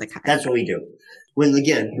do as a chiropractor? That's what we do. When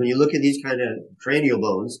you look at these kind of cranial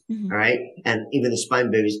bones, all right, and even the spine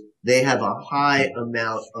babies, they have a high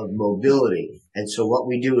amount of mobility. And so what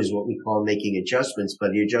we do is what we call making adjustments,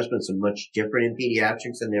 but the adjustments are much different in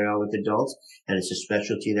pediatrics than they are with adults. And it's a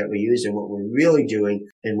specialty that we use. And what we're really doing,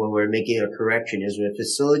 and when we're making a correction, is we're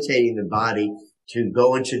facilitating the body to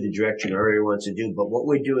go into the direction Ari wants to do. But what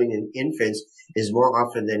we're doing in infants is more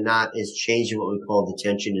often than not is changing what we call the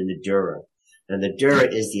tension in the dura. And the dura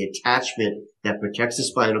is the attachment that protects the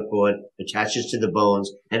spinal cord, attaches to the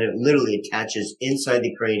bones, and it literally attaches inside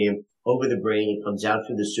the cranium, over the brain. It comes out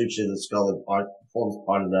through the suture of the skull and forms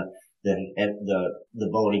part of the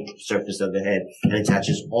bony surface of the head, and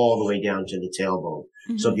attaches all the way down to the tailbone.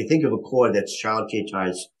 Mm-hmm. So if you think of a cord that's child to your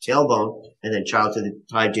child's tailbone, and then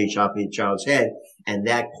tied to your child's head, and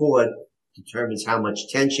that cord determines how much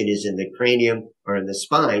tension is in the cranium or in the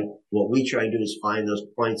spine. What we try to do is find those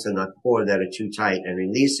points in the cord that are too tight and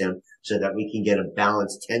release them so that we can get a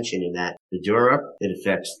balanced tension in that. The dura, it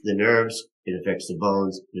affects the nerves, it affects the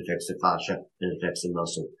bones, it affects the fascia, and it affects the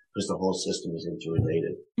muscle, because the whole system is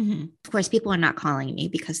interrelated. Mm-hmm. Of course, people are not calling me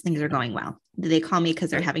because things are going well. They call me because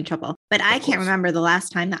they're having trouble. But I can't remember the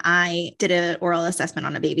last time that I did an oral assessment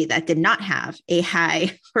on a baby that did not have a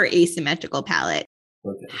high or asymmetrical palate.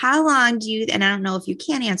 Okay. How long and I don't know if you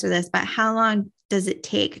can answer this, but how long does it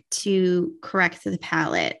take to correct the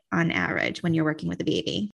palate on average when you're working with a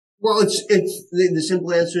baby? Well, it's the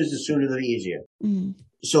simple answer is the sooner the easier. Mm-hmm.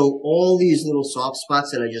 So all these little soft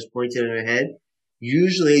spots that I just pointed in her head,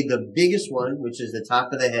 usually the biggest one, which is the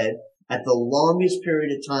top of the head, at the longest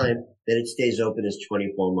period of time that it stays open is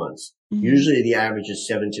 24 months. Mm-hmm. Usually the average is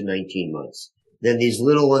 7 to 19 months. Then these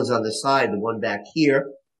little ones on the side, the one back here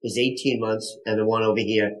is 18 months, and the one over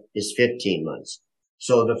here is 15 months.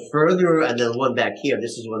 So the further, and then the one back here,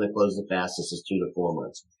 this is one that closed the fastest, is 2 to 4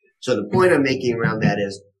 months. So the point I'm making around that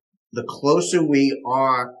is the closer we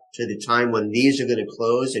are to the time when these are going to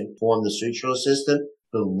close and form the sutural system,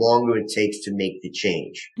 the longer it takes to make the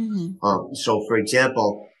change. Mm-hmm. So for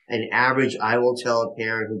example, an average, I will tell a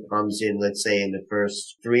parent who comes in, let's say in the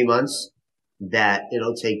first 3 months, that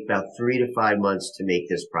it'll take about 3 to 5 months to make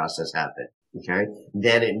this process happen. Okay.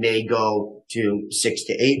 Then it may go to 6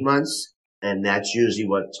 to 8 months. And that's usually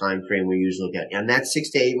what time frame we usually look at. And that 6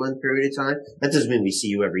 to 8 month period of time, that doesn't mean we see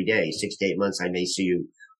you every day. 6 to 8 months, I may see you,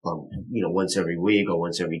 once every week or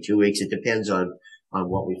once every 2 weeks. It depends on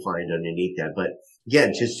what we find underneath that. But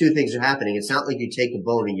again, just two things are happening. It's not like you take a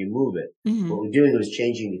bone and you move it. Mm-hmm. What we're doing is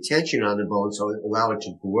changing the tension on the bone so it allow it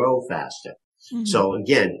to grow faster. Mm-hmm. So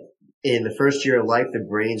again, in the first year of life, the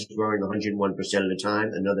brain's growing 101% of the time,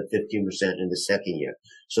 another 15% in the second year.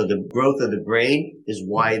 So the growth of the brain is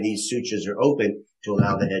why these sutures are open, to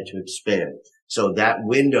allow the head to expand. So that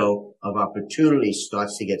window of opportunity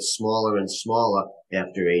starts to get smaller and smaller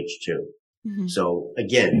after age 2. Mm-hmm. So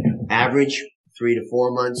again, average 3 to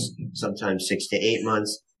 4 months, sometimes 6 to 8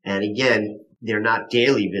 months. And again, they're not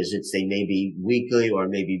daily visits. They may be weekly or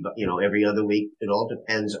maybe, every other week. It all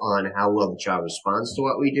depends on how well the child responds to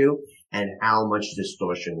what we do and how much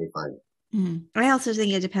distortion we find. I also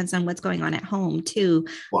think it depends on what's going on at home too.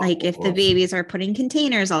 Like if the babies are put in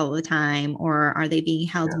containers all the time, or are they being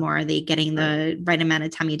held more? Are they getting the right amount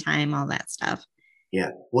of tummy time, all that stuff?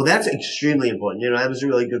 Yeah. Well, that's extremely important. That was a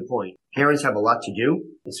really good point. Parents have a lot to do.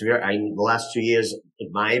 The last 2 years, in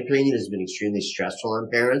my opinion, has been extremely stressful on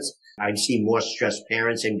parents. I've seen more stressed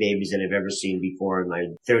parents and babies than I've ever seen before in my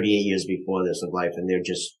 38 years before this of life. And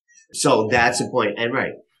so that's the point. And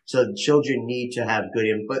right. So the children need to have good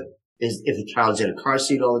input. If the child's in a car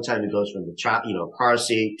seat all the time, it goes from the child, car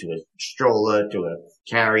seat to a stroller to a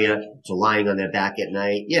carrier to lying on their back at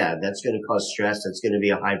night. Yeah, that's going to cause stress. That's going to be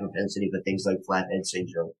a high propensity for things like flathead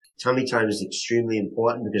syndrome. Tummy time is extremely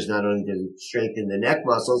important because not only does it strengthen the neck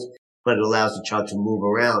muscles, but it allows the child to move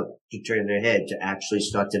around, to turn their head, to actually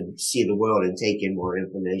start to see the world and take in more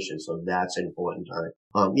information. So that's an important time.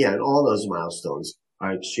 And all those milestones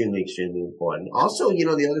are extremely, extremely important. Also, the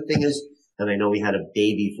other thing is, and I know we had a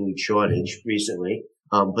baby food shortage recently,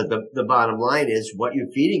 but the bottom line is what you're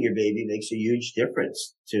feeding your baby makes a huge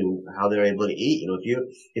difference to how they're able to eat.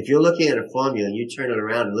 If you're looking at a formula and you turn it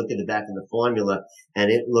around and look at the back of the formula and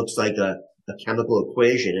it looks like a chemical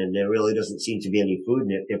equation and there really doesn't seem to be any food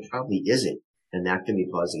in it, there probably isn't. And that can be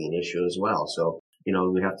causing an issue as well. So,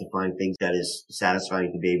 we have to find things that is satisfying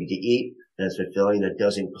to the baby to eat, that's fulfilling, that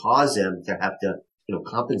doesn't cause them to have to,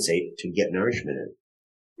 compensate to get nourishment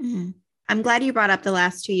in. Mm-hmm. I'm glad you brought up the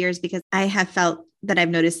last 2 years because I have felt that I've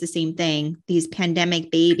noticed the same thing. These pandemic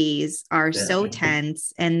babies are so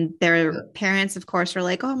tense, and their parents, of course, are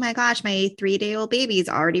like, oh my gosh, my 3-day-old baby is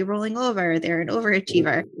already rolling over. They're an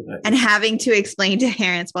overachiever. And having to explain to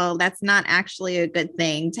parents, well, that's not actually a good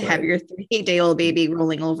thing to have your 3-day-old baby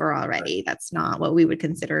rolling over already. That's not what we would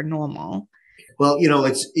consider normal. Well,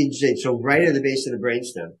 it's interesting. So right at the base of the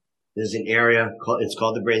brainstem, there's an area it's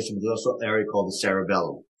called the brainstem. There's also an area called the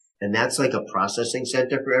cerebellum. And that's like a processing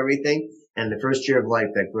center for everything. And the first year of life,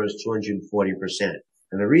 that grows 240%.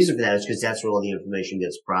 And the reason for that is because that's where all the information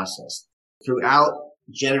gets processed. Throughout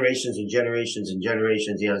generations and generations and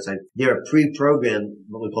generations, there are pre-programmed,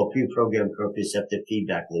 what we call pre-programmed proprioceptive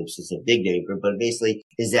feedback loops. It's a big name for it, but basically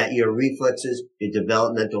is that your reflexes, your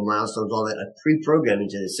developmental milestones, all that are pre-programmed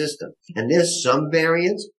into the system. And there's some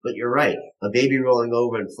variance, but you're right. A baby rolling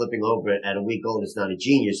over and flipping over at a week old is not a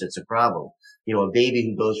genius. It's a problem. A baby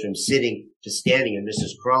who goes from sitting to standing and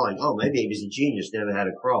misses crawling. Oh, my baby's a genius, never had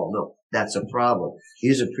to crawl. No, that's a problem.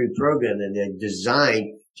 These are pre-programmed and they're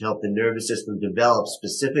designed to help the nervous system develop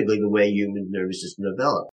specifically the way human nervous system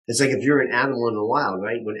develop. It's like if you're an animal in the wild,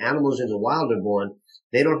 right? When animals in the wild are born,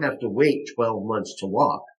 they don't have to wait 12 months to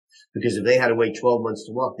walk, because if they had to wait 12 months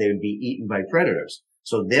to walk, they would be eaten by predators.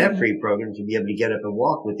 So they're pre-programmed to be able to get up and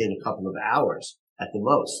walk within a couple of hours at the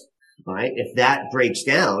most. All right. If that breaks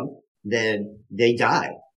down, then they die.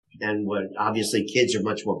 And when obviously kids are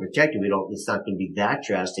much more protected, it's not going to be that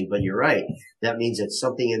drastic, but you're right. That means that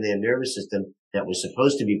something in their nervous system that was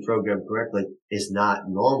supposed to be programmed correctly is not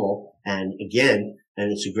normal. And again,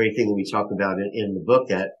 and it's a great thing that we talk about in the book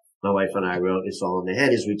that my wife and I wrote, It's All in the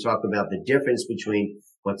Head, is we talk about the difference between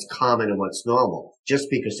what's common and what's normal. Just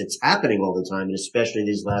because it's happening all the time, and especially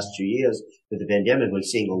these last 2 years with the pandemic, we're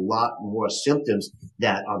seeing a lot more symptoms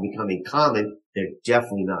that are becoming common. They're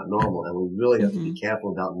definitely not normal. And we really have to be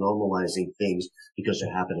careful about normalizing things because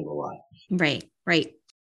they're happening a lot. Right, right.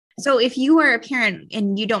 So if you are a parent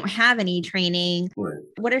and you don't have any training,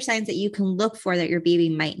 what are signs that you can look for that your baby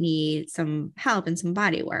might need some help and some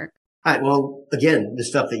body work? All right. Well, again, the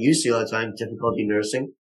stuff that you see all the time, difficulty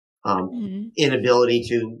nursing, inability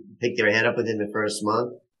to pick their head up within the first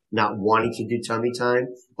month, not wanting to do tummy time,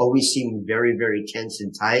 always seeming very, very tense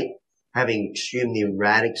and tight, having extremely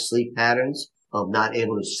erratic sleep patterns, not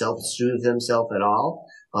able to self-soothe themselves at all,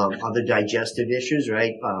 other digestive issues,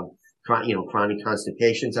 right? Chronic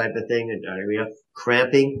constipation type of thing, and diarrhea,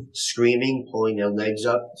 cramping, screaming, pulling their legs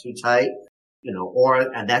up too tight,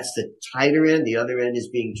 and that's the tighter end. The other end is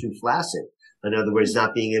being too flaccid. In other words,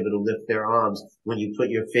 not being able to lift their arms. When you put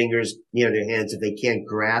your fingers near their hands, if they can't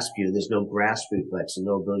grasp you, there's no grasp reflex and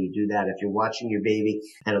no ability to do that. If you're watching your baby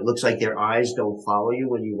and it looks like their eyes don't follow you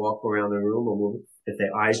when you walk around the room or move, if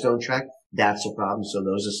their eyes don't track, that's a problem. So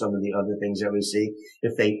those are some of the other things that we see.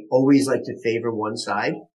 If they always like to favor one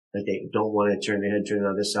side, like they don't want to turn their head to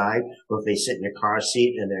another side, or if they sit in a car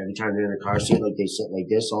seat and every time they're in a car seat, like they sit like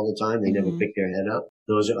this all the time, they never pick their head up.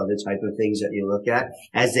 Those are other type of things that you look at.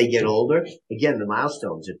 As they get older, again, the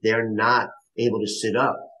milestones, if they're not able to sit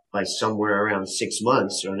up by somewhere around 6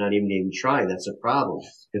 months or not even try, that's a problem.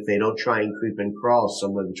 If they don't try and creep and crawl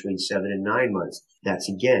somewhere between 7 and 9 months, that's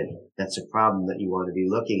a problem that you want to be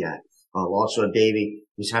looking at. Also a baby,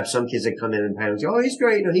 we have some kids that come in and parents go, oh, he's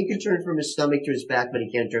great. He can turn from his stomach to his back, but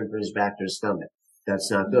he can't turn from his back to his stomach.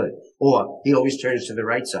 That's not good. Or he always turns to the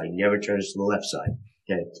right side, never turns to the left side.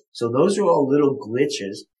 Okay. So those are all little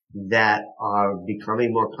glitches that are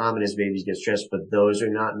becoming more common as babies get stressed, but those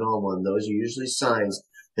are not normal. And those are usually signs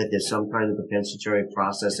that there's some kind of compensatory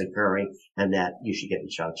process occurring and that you should get your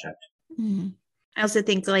child checked. Mm-hmm. I also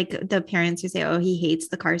think like the parents who say, oh, he hates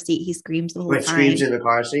the car seat. He screams the whole time. Screams in the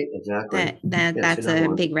car seat. Exactly. That's a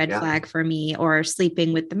big red flag for me. Or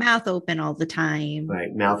sleeping with the mouth open all the time. Right.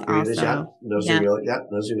 Mouth breathers. Yeah. Those are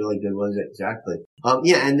really good ones. Exactly.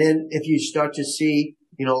 And then if you start to see,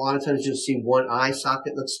 a lot of times you'll see one eye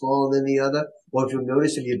socket looks smaller than the other. Or if you'll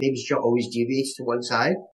notice if your baby's jaw always deviates to one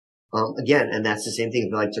side. Again, and that's the same thing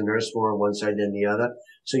if they like to nurse more on one side than the other.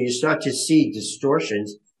 So you start to see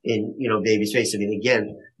distortions in, baby's face. I mean,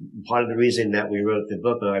 again, part of the reason that we wrote the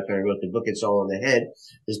book, or after I wrote the book, It's All in the Head,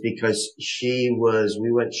 is because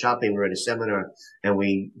we went shopping, we were at a seminar, and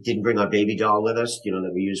we didn't bring our baby doll with us,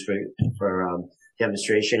 that we use for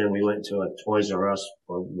demonstration, and we went to a Toys R Us,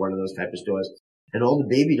 or one of those type of stores, and all the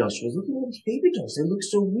baby dolls, she goes, look at all these baby dolls, they look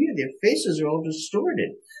so weird, their faces are all distorted.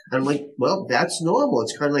 And I'm like, well, that's normal.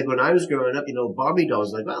 It's kind of like when I was growing up, Barbie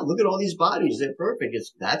dolls, like, wow, look at all these bodies, they're perfect.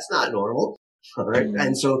 That's not normal. All right. Mm-hmm.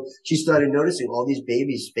 And so she started noticing all these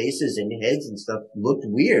babies' faces and heads and stuff looked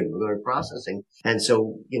weird when they were processing. And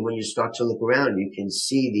so when you start to look around, you can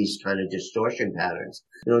see these kind of distortion patterns.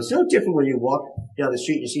 It's no different when you walk down the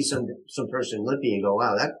street and you see some person limping and go,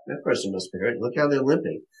 wow, that person must be hurt. Look how they're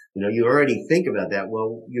limping. You already think about that.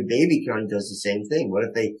 Well, your baby kind of does the same thing. What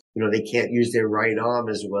if they can't use their right arm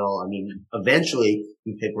as well? I mean, eventually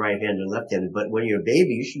you pick right-handed and left-handed, but when you're a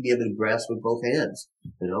baby, you should be able to grasp with both hands.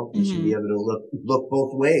 You should be able to look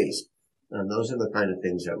both ways. And those are the kind of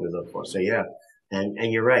things that we look for. So yeah.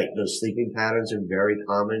 And you're right. Those sleeping patterns are very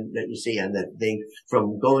common that you see. And that thing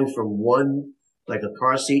from going from one like a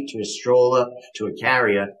car seat to a stroller to a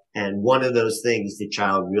carrier, and one of those things the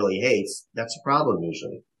child really hates, that's a problem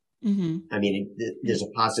usually. Mm-hmm. I mean, there's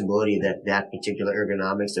a possibility that that particular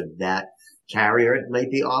ergonomics of that carrier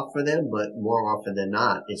might be off for them, but more often than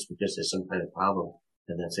not, it's because there's some kind of problem.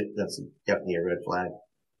 And that's definitely a red flag.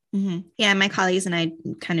 Mm-hmm. Yeah, my colleagues and I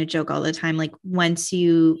kind of joke all the time, like once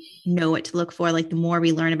you know what to look for, like the more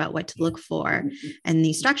we learn about what to look for and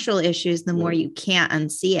these structural issues, the more you can't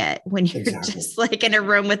unsee it when you're just like in a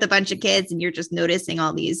room with a bunch of kids and you're just noticing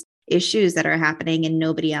all these issues that are happening and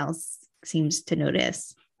nobody else seems to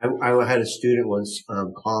notice. I had a student once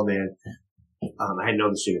call me. I had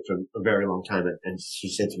known the student for a very long time, and she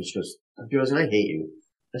said to me, she goes, I hate you.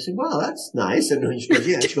 I said, well, that's nice. And she goes,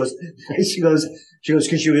 yeah. She goes,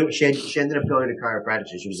 cause she ended up going to chiropractic.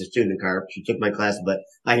 She was a student in chiropractic. She took my class, but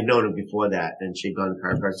I had known her before that, and she'd gone to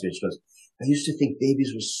chiropractic. She goes, I used to think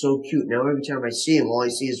babies were so cute. Now every time I see them, all I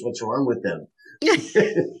see is what's wrong with them.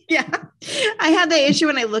 Yeah. I have that issue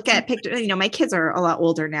when I look at pictures, my kids are a lot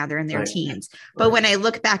older now, they're in their teens, but when I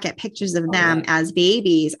look back at pictures of them as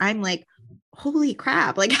babies, I'm like, holy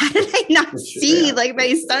crap. Like, how did I not see, like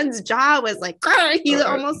my son's jaw was like, he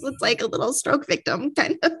almost looks like a little stroke victim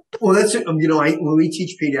kind of. Well, that's it. When we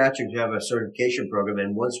teach pediatrics, we have a certification program.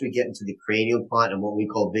 And once we get into the cranial part and what we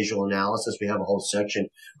call visual analysis, we have a whole section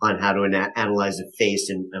on how to analyze the face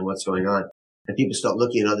and what's going on. And people start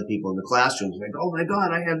looking at other people in the classrooms like, oh my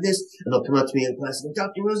God, I have this. And they'll come up to me in class and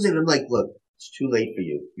Dr. Rosen. I'm like, look, it's too late for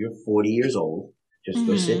you. You're 40 years old. Just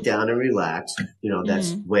go sit down and relax.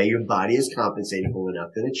 That's where your body is compensating for. We're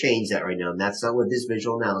not going to change that right now. And that's not what this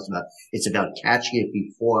visual analysis is about. It's about catching it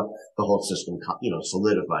before the whole system,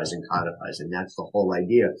 solidifies and codifies. And that's the whole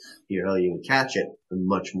idea. The earlier you catch it, the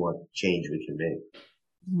much more change we can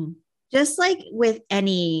make. Just like with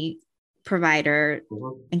any provider,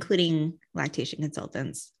 including lactation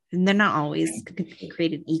consultants, they're not always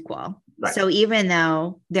created equal. Right. So even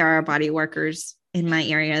though there are body workers in my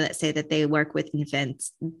area that say that they work with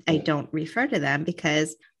infants, I don't refer to them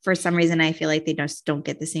because for some reason I feel like they just don't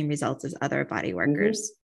get the same results as other body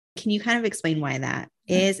workers. Can you kind of explain why that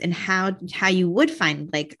is and how you would find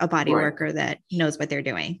like a body worker that knows what they're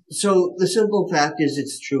doing? So the simple fact is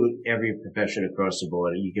it's true in every profession across the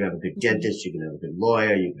board. You can have a good dentist, you can have a good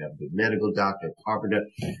lawyer, you can have a good medical doctor, carpenter.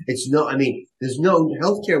 There's no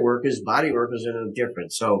healthcare workers, body workers are no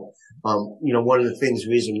different. So, one of the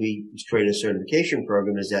reason we create a certification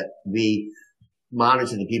program is that we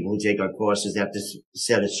monitor the people who take our courses. They have to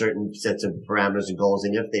set a certain sets of parameters and goals.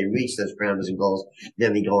 And if they reach those parameters and goals,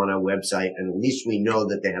 then we go on our website and at least we know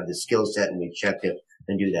that they have the skill set and we check it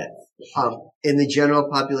and do that. In the general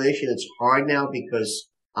population, it's hard now because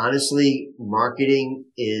honestly, marketing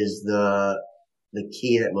is the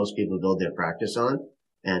key that most people build their practice on.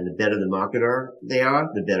 And the better the marketer they are,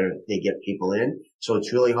 the better they get people in. So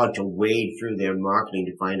it's really hard to wade through their marketing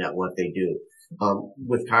to find out what they do.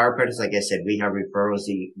 With chiropractors, like I said, we have referrals.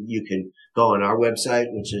 You can go on our website,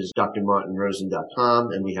 which is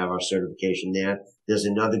drmartinrosen.com, and we have our certification there. There's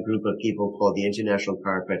another group of people called the International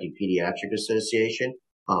Chiropractic Pediatric Association.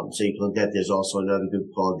 So you can look at that. There's also another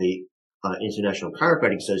group called the International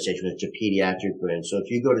Chiropractic Association, which is a pediatric branch. So if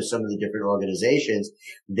you go to some of the different organizations,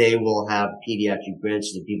 they will have pediatric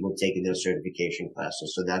branches of people taking their certification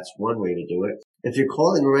classes. So that's one way to do it. If you're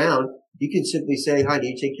calling around, you can simply say, hi, do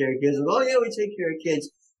you take care of kids? And, oh, yeah, we take care of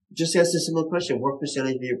kids. Just ask a simple question. What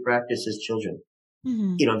percentage of your practice is children?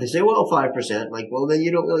 If they say, well, 5%, like, well, then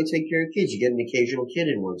you don't really take care of kids. You get an occasional kid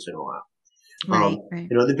in once in a while. Right.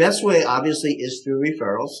 The best way, obviously, is through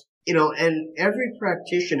referrals. And every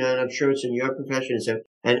practitioner, and I'm sure it's in your profession,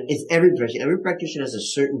 and it's every practitioner has a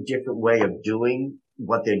certain different way of doing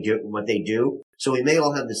what they do. So we may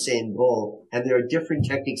all have the same goal, and there are different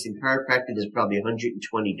techniques. In chiropractic, there's probably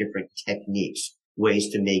 120 different techniques, ways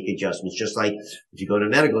to make adjustments. Just like if you go to a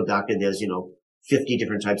medical doctor, there's, 50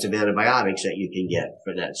 different types of antibiotics that you can get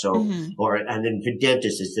for that. So, and then for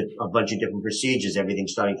dentists, it's a bunch of different procedures, everything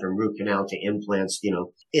starting from root canal to implants.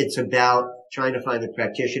 It's about trying to find the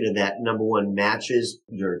practitioner that, number one, matches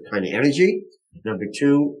your kind of energy. Number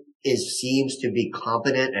two, seems to be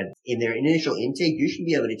competent and in their initial intake. You should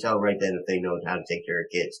be able to tell right then if they know how to take care of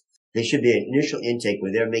kids. There should be an initial intake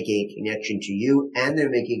where they're making a connection to you and they're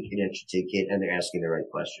making a connection to the kid and they're asking the right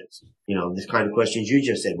questions. This kind of questions you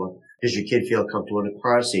just said. Well, does your kid feel comfortable in a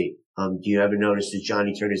car seat? Do you ever notice that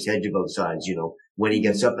Johnny turn his head to both sides? When he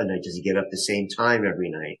gets up at night, does he get up the same time every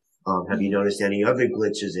night? Have you noticed any other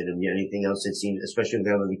glitches in him? Anything else that seems, especially with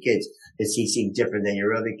other kids, does he seem different than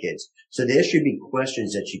your other kids? So there should be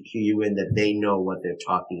questions that should cue you in that they know what they're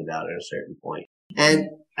talking about at a certain point. And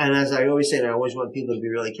as I always say, and I always want people to be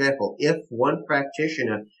really careful, if one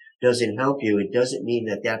practitioner doesn't help you, it doesn't mean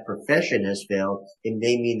that that profession has failed. It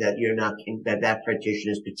may mean that you're not, that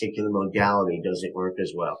practitioner's particular modality doesn't work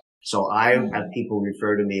as well. So I have people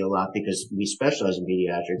refer to me a lot because we specialize in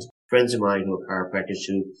pediatrics. Friends of mine who are chiropractors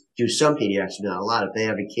who do some pediatrics, not a lot. If they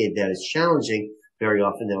have a kid that is challenging, very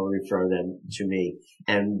often they'll refer them to me.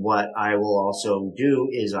 And what I will also do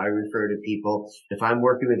is I refer to people, if I'm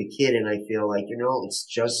working with a kid and I feel like, it's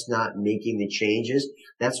just not making the changes,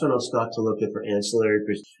 that's when I'll start to look at for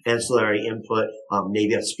ancillary input,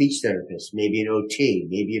 maybe a speech therapist, maybe an OT,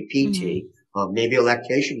 maybe a PT, maybe a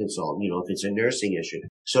lactation consultant, if it's a nursing issue.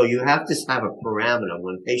 So you have to have a parameter.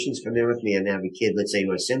 When patients come in with me and they have a kid, let's say,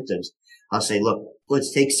 who has symptoms, I'll say, look,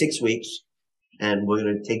 let's take 6 weeks. And we're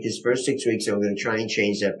going to take this first 6 weeks and we're going to try and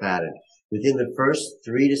change that pattern. Within the first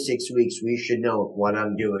 3 to 6 weeks, we should know if what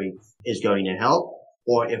I'm doing is going to help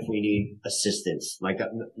or if we need assistance. Like,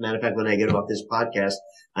 matter of fact, when I get off this podcast,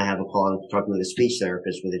 I have a call. I'm talking with a speech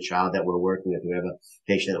therapist with a child that we're working with. We have a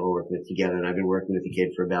patient that we're working with together, and I've been working with the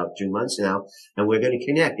kid for about 2 months now. And we're going to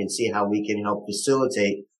connect and see how we can help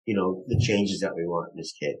facilitate, the changes that we want in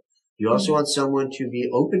this kid. You also want someone to be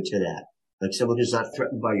open to that, like someone who's not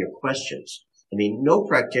threatened by your questions. I mean, no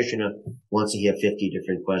practitioner wants to hear 50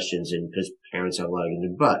 different questions and because parents have a lot of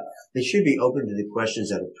them, but they should be open to the questions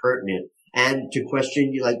that are pertinent and to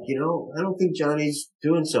question you like, I don't think Johnny's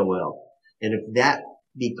doing so well. And if that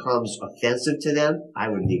becomes offensive to them, I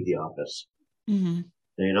would leave the office. Mm-hmm.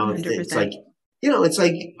 It's like, it's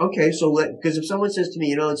like, okay, so because if someone says to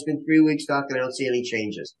me, it's been 3 weeks, doc, and I don't see any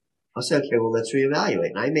changes, I'll say, okay, well, let's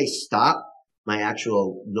reevaluate. And I may stop my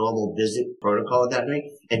actual normal visit protocol at that night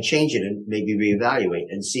and change it and maybe reevaluate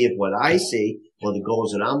and see if what I see or the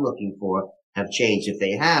goals that I'm looking for have changed. If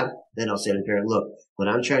they have, then I'll say to the parent, look, what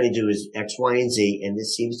I'm trying to do is X, Y, and Z, and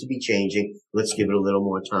this seems to be changing. Let's give it a little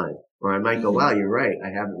more time. Or I might go, wow, you're right. I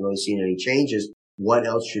haven't really seen any changes. What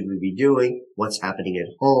else should we be doing? What's happening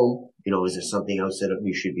at home? Is there something else that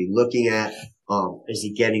we should be looking at? Is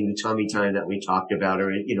he getting the tummy time that we talked about?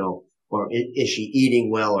 Or is she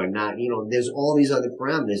eating well or not? There's all these other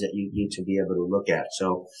parameters that you need to be able to look at.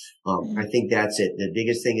 So, I think that's it. The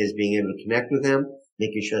biggest thing is being able to connect with them,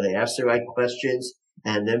 making sure they ask the right questions,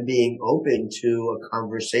 and then being open to a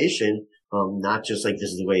conversation, not just like this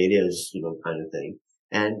is the way it is, kind of thing.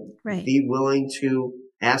 And be willing to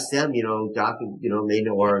ask them, doc, they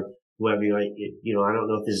know, or whoever, I don't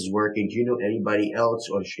know if this is working. Do you know anybody else,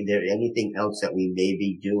 or should there anything else that we may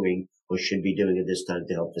be doing or should be doing at this time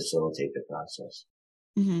to help facilitate the process?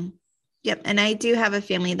 Mm-hmm. Yep. And I do have a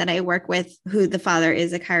family that I work with who the father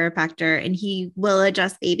is a chiropractor and he will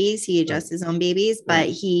adjust babies. He adjusts his own babies, but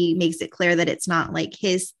he makes it clear that it's not like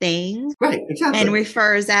his thing. Right. Exactly. And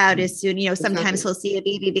refers out as soon, sometimes he'll see a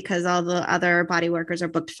baby because all the other body workers are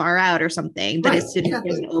booked far out or something. But as soon as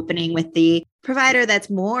there's an opening with the provider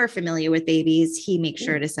that's more familiar with babies, he makes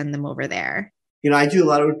sure to send them over there. I do a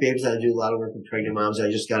lot of work with babies. I do a lot of work with pregnant moms.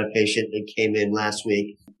 I just got a patient that came in last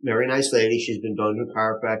week. Very nice lady. She's been going to a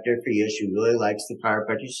chiropractor for years. She really likes the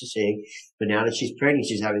chiropractor she's seeing. But now that she's pregnant,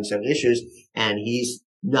 she's having some issues and he's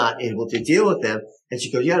not able to deal with them. And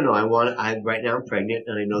she goes, right now I'm pregnant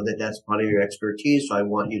and I know that that's part of your expertise. So I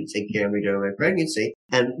want you to take care of me during my pregnancy.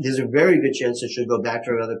 And there's a very good chance that she'll go back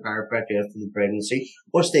to another chiropractor after the pregnancy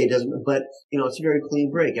or stay. But it's a very clean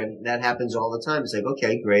break. And that happens all the time. It's like,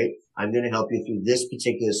 okay, great. I'm going to help you through this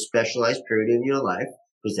particular specialized period in your life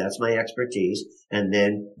because that's my expertise. And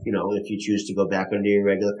then, if you choose to go back under your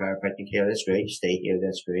regular chiropractic care, that's great. Stay here.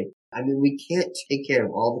 That's great. I mean, we can't take care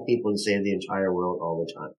of all the people and save the entire world all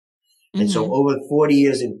the time. And so over 40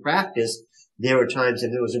 years in practice, there were times,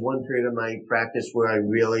 and there was one period of my practice where I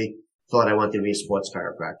really thought I wanted to be a sports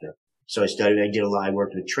chiropractor. So I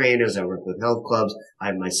worked with trainers, I worked with health clubs.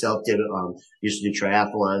 I myself used to do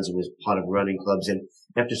triathlons and was part of running clubs. And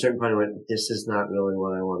after a certain point, I went, this is not really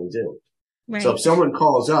what I want to do. Right. So if someone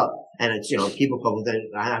calls up and it's, people call, then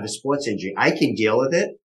I have a sports injury, I can deal with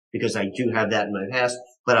it because I do have that in my past,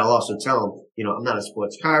 but I'll also tell them, I'm not a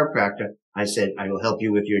sports chiropractor. I said, I will help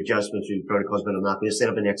you with your adjustments, with your protocols, but I'm not going to set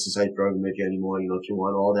up an exercise program with you anymore. If you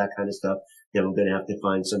want all that kind of stuff, then I'm going to have to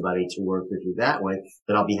find somebody to work with you that way.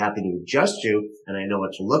 But I'll be happy to adjust you, and I know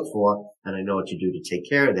what to look for, and I know what to do to take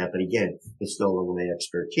care of that. But again, it's no longer my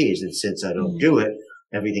expertise. And since I don't do it,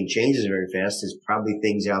 everything changes very fast. There's probably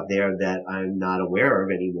things out there that I'm not aware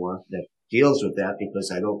of anymore that deals with that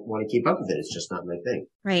because I don't want to keep up with it. It's just not my thing.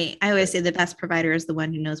 Right. I always say the best provider is the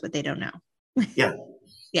one who knows what they don't know. Yeah.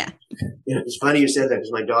 Yeah. It's funny you said that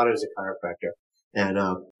because my daughter is a chiropractor. And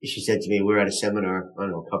she said to me, we were at a seminar, I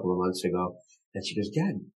don't know, a couple of months ago. And she goes,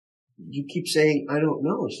 Dad, you keep saying, I don't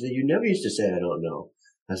know. She said, you never used to say, I don't know.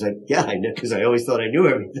 I was like, yeah, I know, because I always thought I knew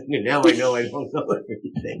everything, and now I know I don't know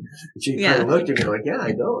everything. And she kind of looked at me like, yeah,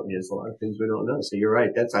 I don't. There's a lot of things we don't know. So you're right.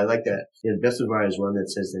 I like that. Yeah, the best advice is one that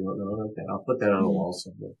says they don't know. I like that. I'll put that on a wall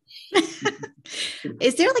somewhere.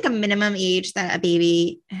 Is there like a minimum age that a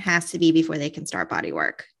baby has to be before they can start body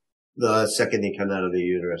work? The second they come out of the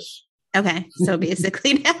uterus. Okay. So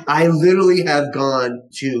basically now. I literally have gone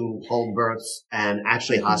to home births and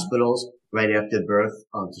actually hospitals right after birth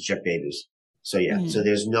to check babies. So yeah, so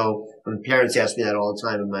there's no, when parents ask me that all the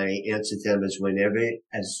time, and my answer to them is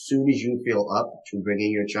as soon as you feel up to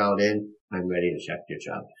bringing your child in, I'm ready to check your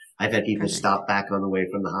child. I've had people stop back on the way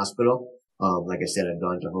from the hospital. Like I said, I've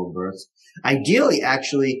gone to home births. Ideally,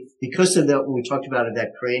 actually, because of that, when we talked about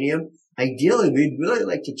that cranium, ideally, we'd really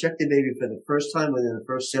like to check the baby for the first time within the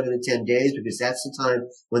first 7 to 10 days, because that's the time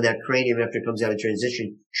when that cranium, after it comes out of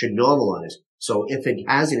transition, should normalize. So if it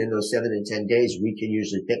hasn't in those 7 to 10 days, we can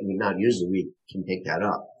usually we can pick that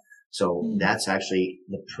up. So that's actually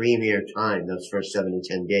the premier time, those first 7 to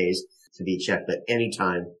 10 days, to be checked. But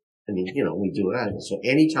anytime, we do that. So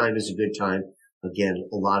anytime is a good time. Again,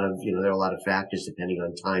 there are a lot of factors depending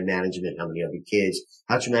on time management, how many of your kids,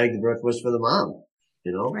 how traumatic the birth was for the mom,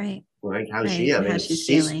 Right. Right? How's she? How's she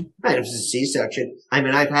feeling? Right. If it's a C-section.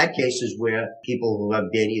 I've had cases where people who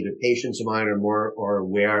have been either patients of mine or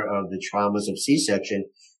aware of the traumas of C-section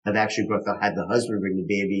have actually had the husband bring the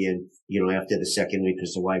baby in, after the second week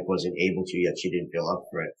because the wife wasn't able to yet. She didn't feel up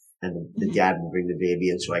for it. And the dad would bring the baby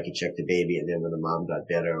in so I could check the baby. And then when the mom got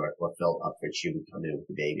better or felt up for it, she would come in with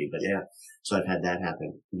the baby. But yeah, so I've had that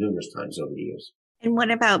happen numerous times over the years. And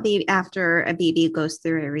what about after a baby goes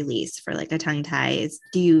through a release for like a tongue ties?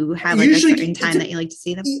 Do you have like usually, a certain time that you like to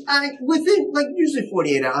see them? Within usually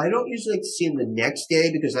 48 hours. I don't usually like to see them the next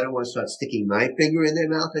day because I don't want to start sticking my finger in their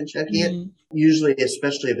mouth and checking it. Usually,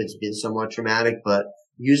 especially if it's been somewhat traumatic, but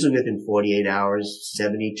usually within 48 hours,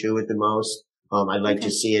 72 at the most. I'd like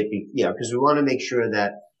to see it because we want to make sure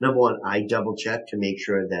that, number one, I double check to make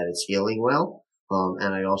sure that it's healing well.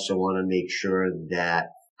 And I also want to make sure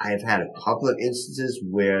that I've had a couple of instances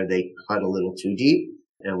where they cut a little too deep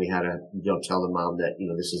and we had to, tell the mom that,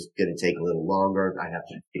 this is going to take a little longer. I have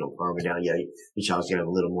to, calm her down. Yeah, the child's going to have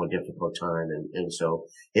a little more difficult time. And so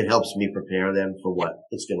it helps me prepare them for what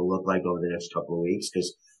it's going to look like over the next couple of weeks.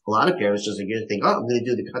 Cause a lot of parents just think, oh, I'm going to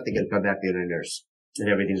do the cut. They're going to come back to a nurse and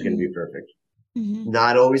everything's going to be perfect.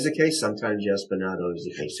 Not always the case. Sometimes yes, but not always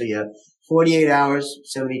the case. So yeah, 48 hours,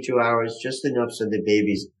 72 hours, just enough so the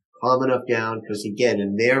baby's calm enough down. Because again,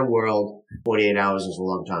 in their world, 48 hours is a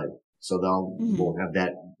long time. So won't have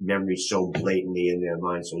that memory so blatantly in their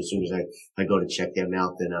mind. So as soon as I go to check their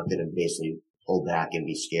mouth, they're not going to basically pull back and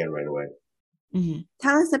be scared right away.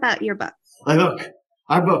 Tell us about your book.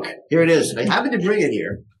 Our book. Here it is. I happened to bring it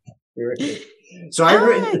here. Here it is. So I've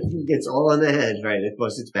written, it's all on the head, right? Of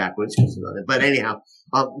course, it's backwards. But anyhow,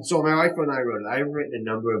 so my wife and I wrote it. I've written a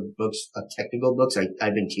number of books, technical books.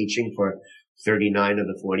 I've been teaching for 39 of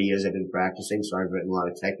the 40 years I've been practicing. So I've written a lot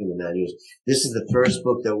of technical manuals. This is the first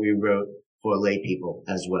book that we wrote for lay people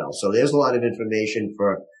as well. So there's a lot of information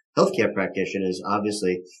for healthcare practitioners,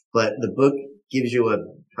 obviously, but the book gives you a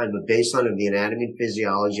kind of a baseline of the anatomy and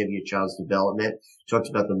physiology of your child's development. It talks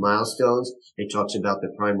about the milestones. It talks about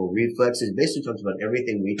the primal reflexes. It basically talks about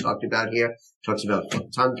everything we talked about here. It talks about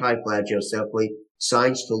tongue tie, plagiocephaly,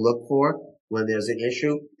 signs to look for when there's an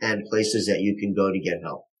issue, and places that you can go to get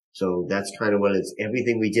help. So that's kind of what it's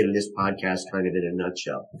everything we did in this podcast kind of in a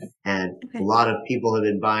nutshell. And a lot of people have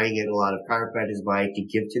been buying it. A lot of chiropractors buy it to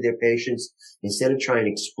give to their patients. Instead of trying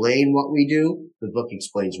to explain what we do, the book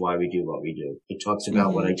explains why we do what we do. It talks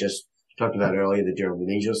about what I just talked about earlier, the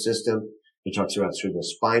dermal system. It talks about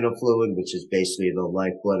cerebrospinal fluid, which is basically the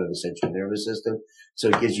lifeblood of the central nervous system. So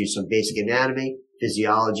it gives you some basic anatomy,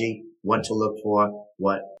 physiology, what to look for,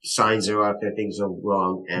 what signs there are if there things are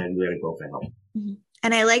wrong, and where to go for help.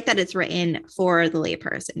 And I like that it's written for the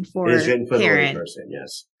layperson, it is written for parent. The layperson,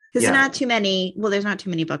 yes. Because there's not too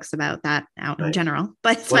many books about that out in general,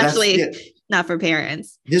 but especially not for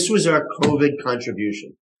parents. This was our COVID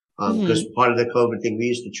contribution. Because part of the COVID thing, we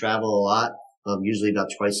used to travel a lot, usually about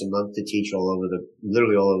twice a month to teach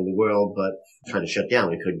literally all over the world, but kind of shut down.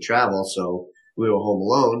 We couldn't travel. So we were home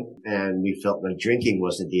alone and we felt like drinking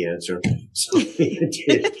wasn't the answer.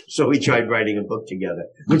 So we tried writing a book together,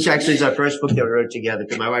 which actually is our first book that we wrote together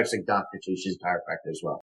because my wife's a doctor too. She's a chiropractor as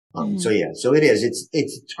well. So it is.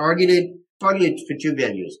 It's targeted for two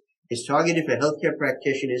venues. It's targeted for healthcare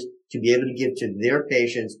practitioners to be able to give to their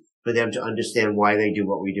patients for them to understand why they do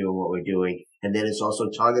what we do and what we're doing. And then it's also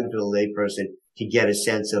targeted for the layperson to get a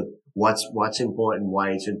sense of what's important,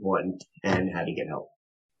 why it's important, and how to get help.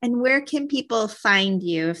 And where can people find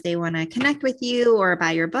you if they want to connect with you or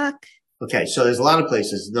buy your book? Okay, so there's a lot of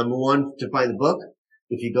places. Number one, to find the book,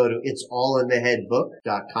 if you go to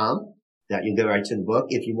it'sallintheheadbook.com, that you'll get right to the book.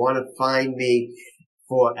 If you want to find me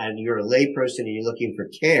and you're a layperson and you're looking for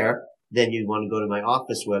care, then you want to go to my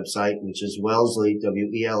office website, which is Wellesley,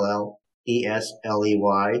 WELLESLEY,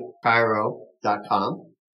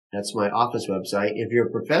 Chiro.com. That's my office website. If you're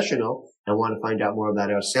a professional and want to find out more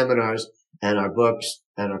about our seminars and our books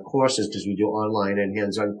and our courses, because we do online and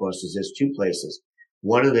hands-on courses, there's two places.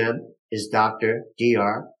 One of them is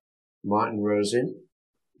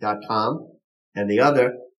drmartinrosen.com, and the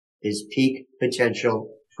other is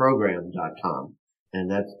peakpotentialprogram.com. And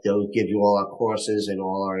they'll give you all our courses and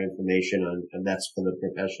all our information and that's for the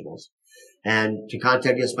professionals. And to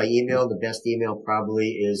contact us by email, the best email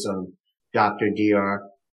probably is,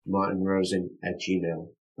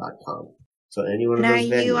 drmartinrosen@gmail.com. So any one of those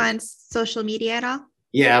venues. Are you on social media at all?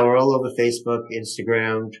 Yeah, we're all over Facebook,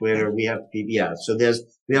 Instagram, Twitter. We have So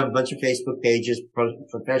we have a bunch of Facebook pages,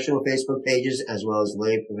 professional Facebook pages, as well as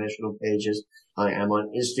lay professional pages. I am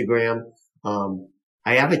on Instagram.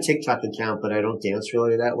 I have a TikTok account, but I don't dance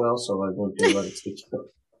really that well, so I won't do a lot of TikTok.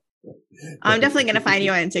 I'm definitely going to find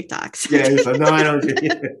you on TikTok. Yeah, so no, I don't.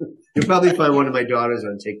 You'll probably find one of my daughters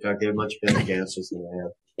on TikTok. They're much better dancers than I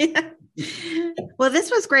am. Yeah. Well, this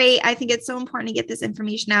was great. I think it's so important to get this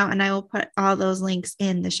information out, and I will put all those links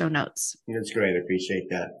in the show notes. That's great. I appreciate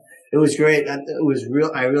that. It was great. It was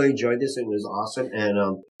real. I really enjoyed this. It was awesome.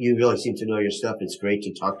 And you really seem to know your stuff. It's great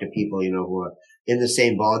to talk to people, who are in the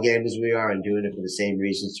same ball game as we are and doing it for the same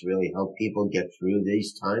reasons to really help people get through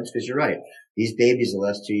these times. Because you're right. These babies the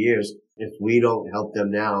last 2 years, if we don't help them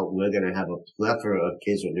now, we're going to have a plethora of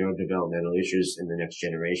kids with neurodevelopmental issues in the next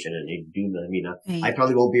generation. And right. I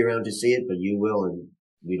probably won't be around to see it, but you will. And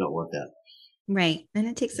we don't want that. Right. And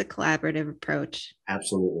it takes a collaborative approach.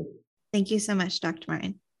 Absolutely. Thank you so much, Dr.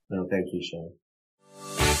 Martin. No, thank you, Shelley.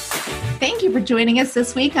 Thank you for joining us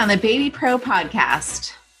this week on the Baby Pro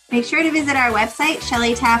podcast. Make sure to visit our website,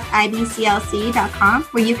 ShelleyTaftIBCLC.com,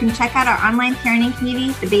 where you can check out our online parenting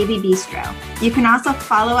community, The Baby Bistro. You can also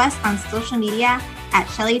follow us on social media at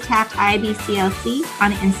ShelleyTaftIBCLC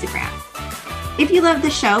on Instagram. If you love the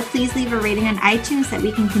show, please leave a rating on iTunes so that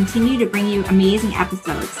we can continue to bring you amazing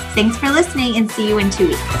episodes. Thanks for listening and see you in 2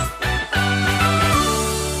 weeks.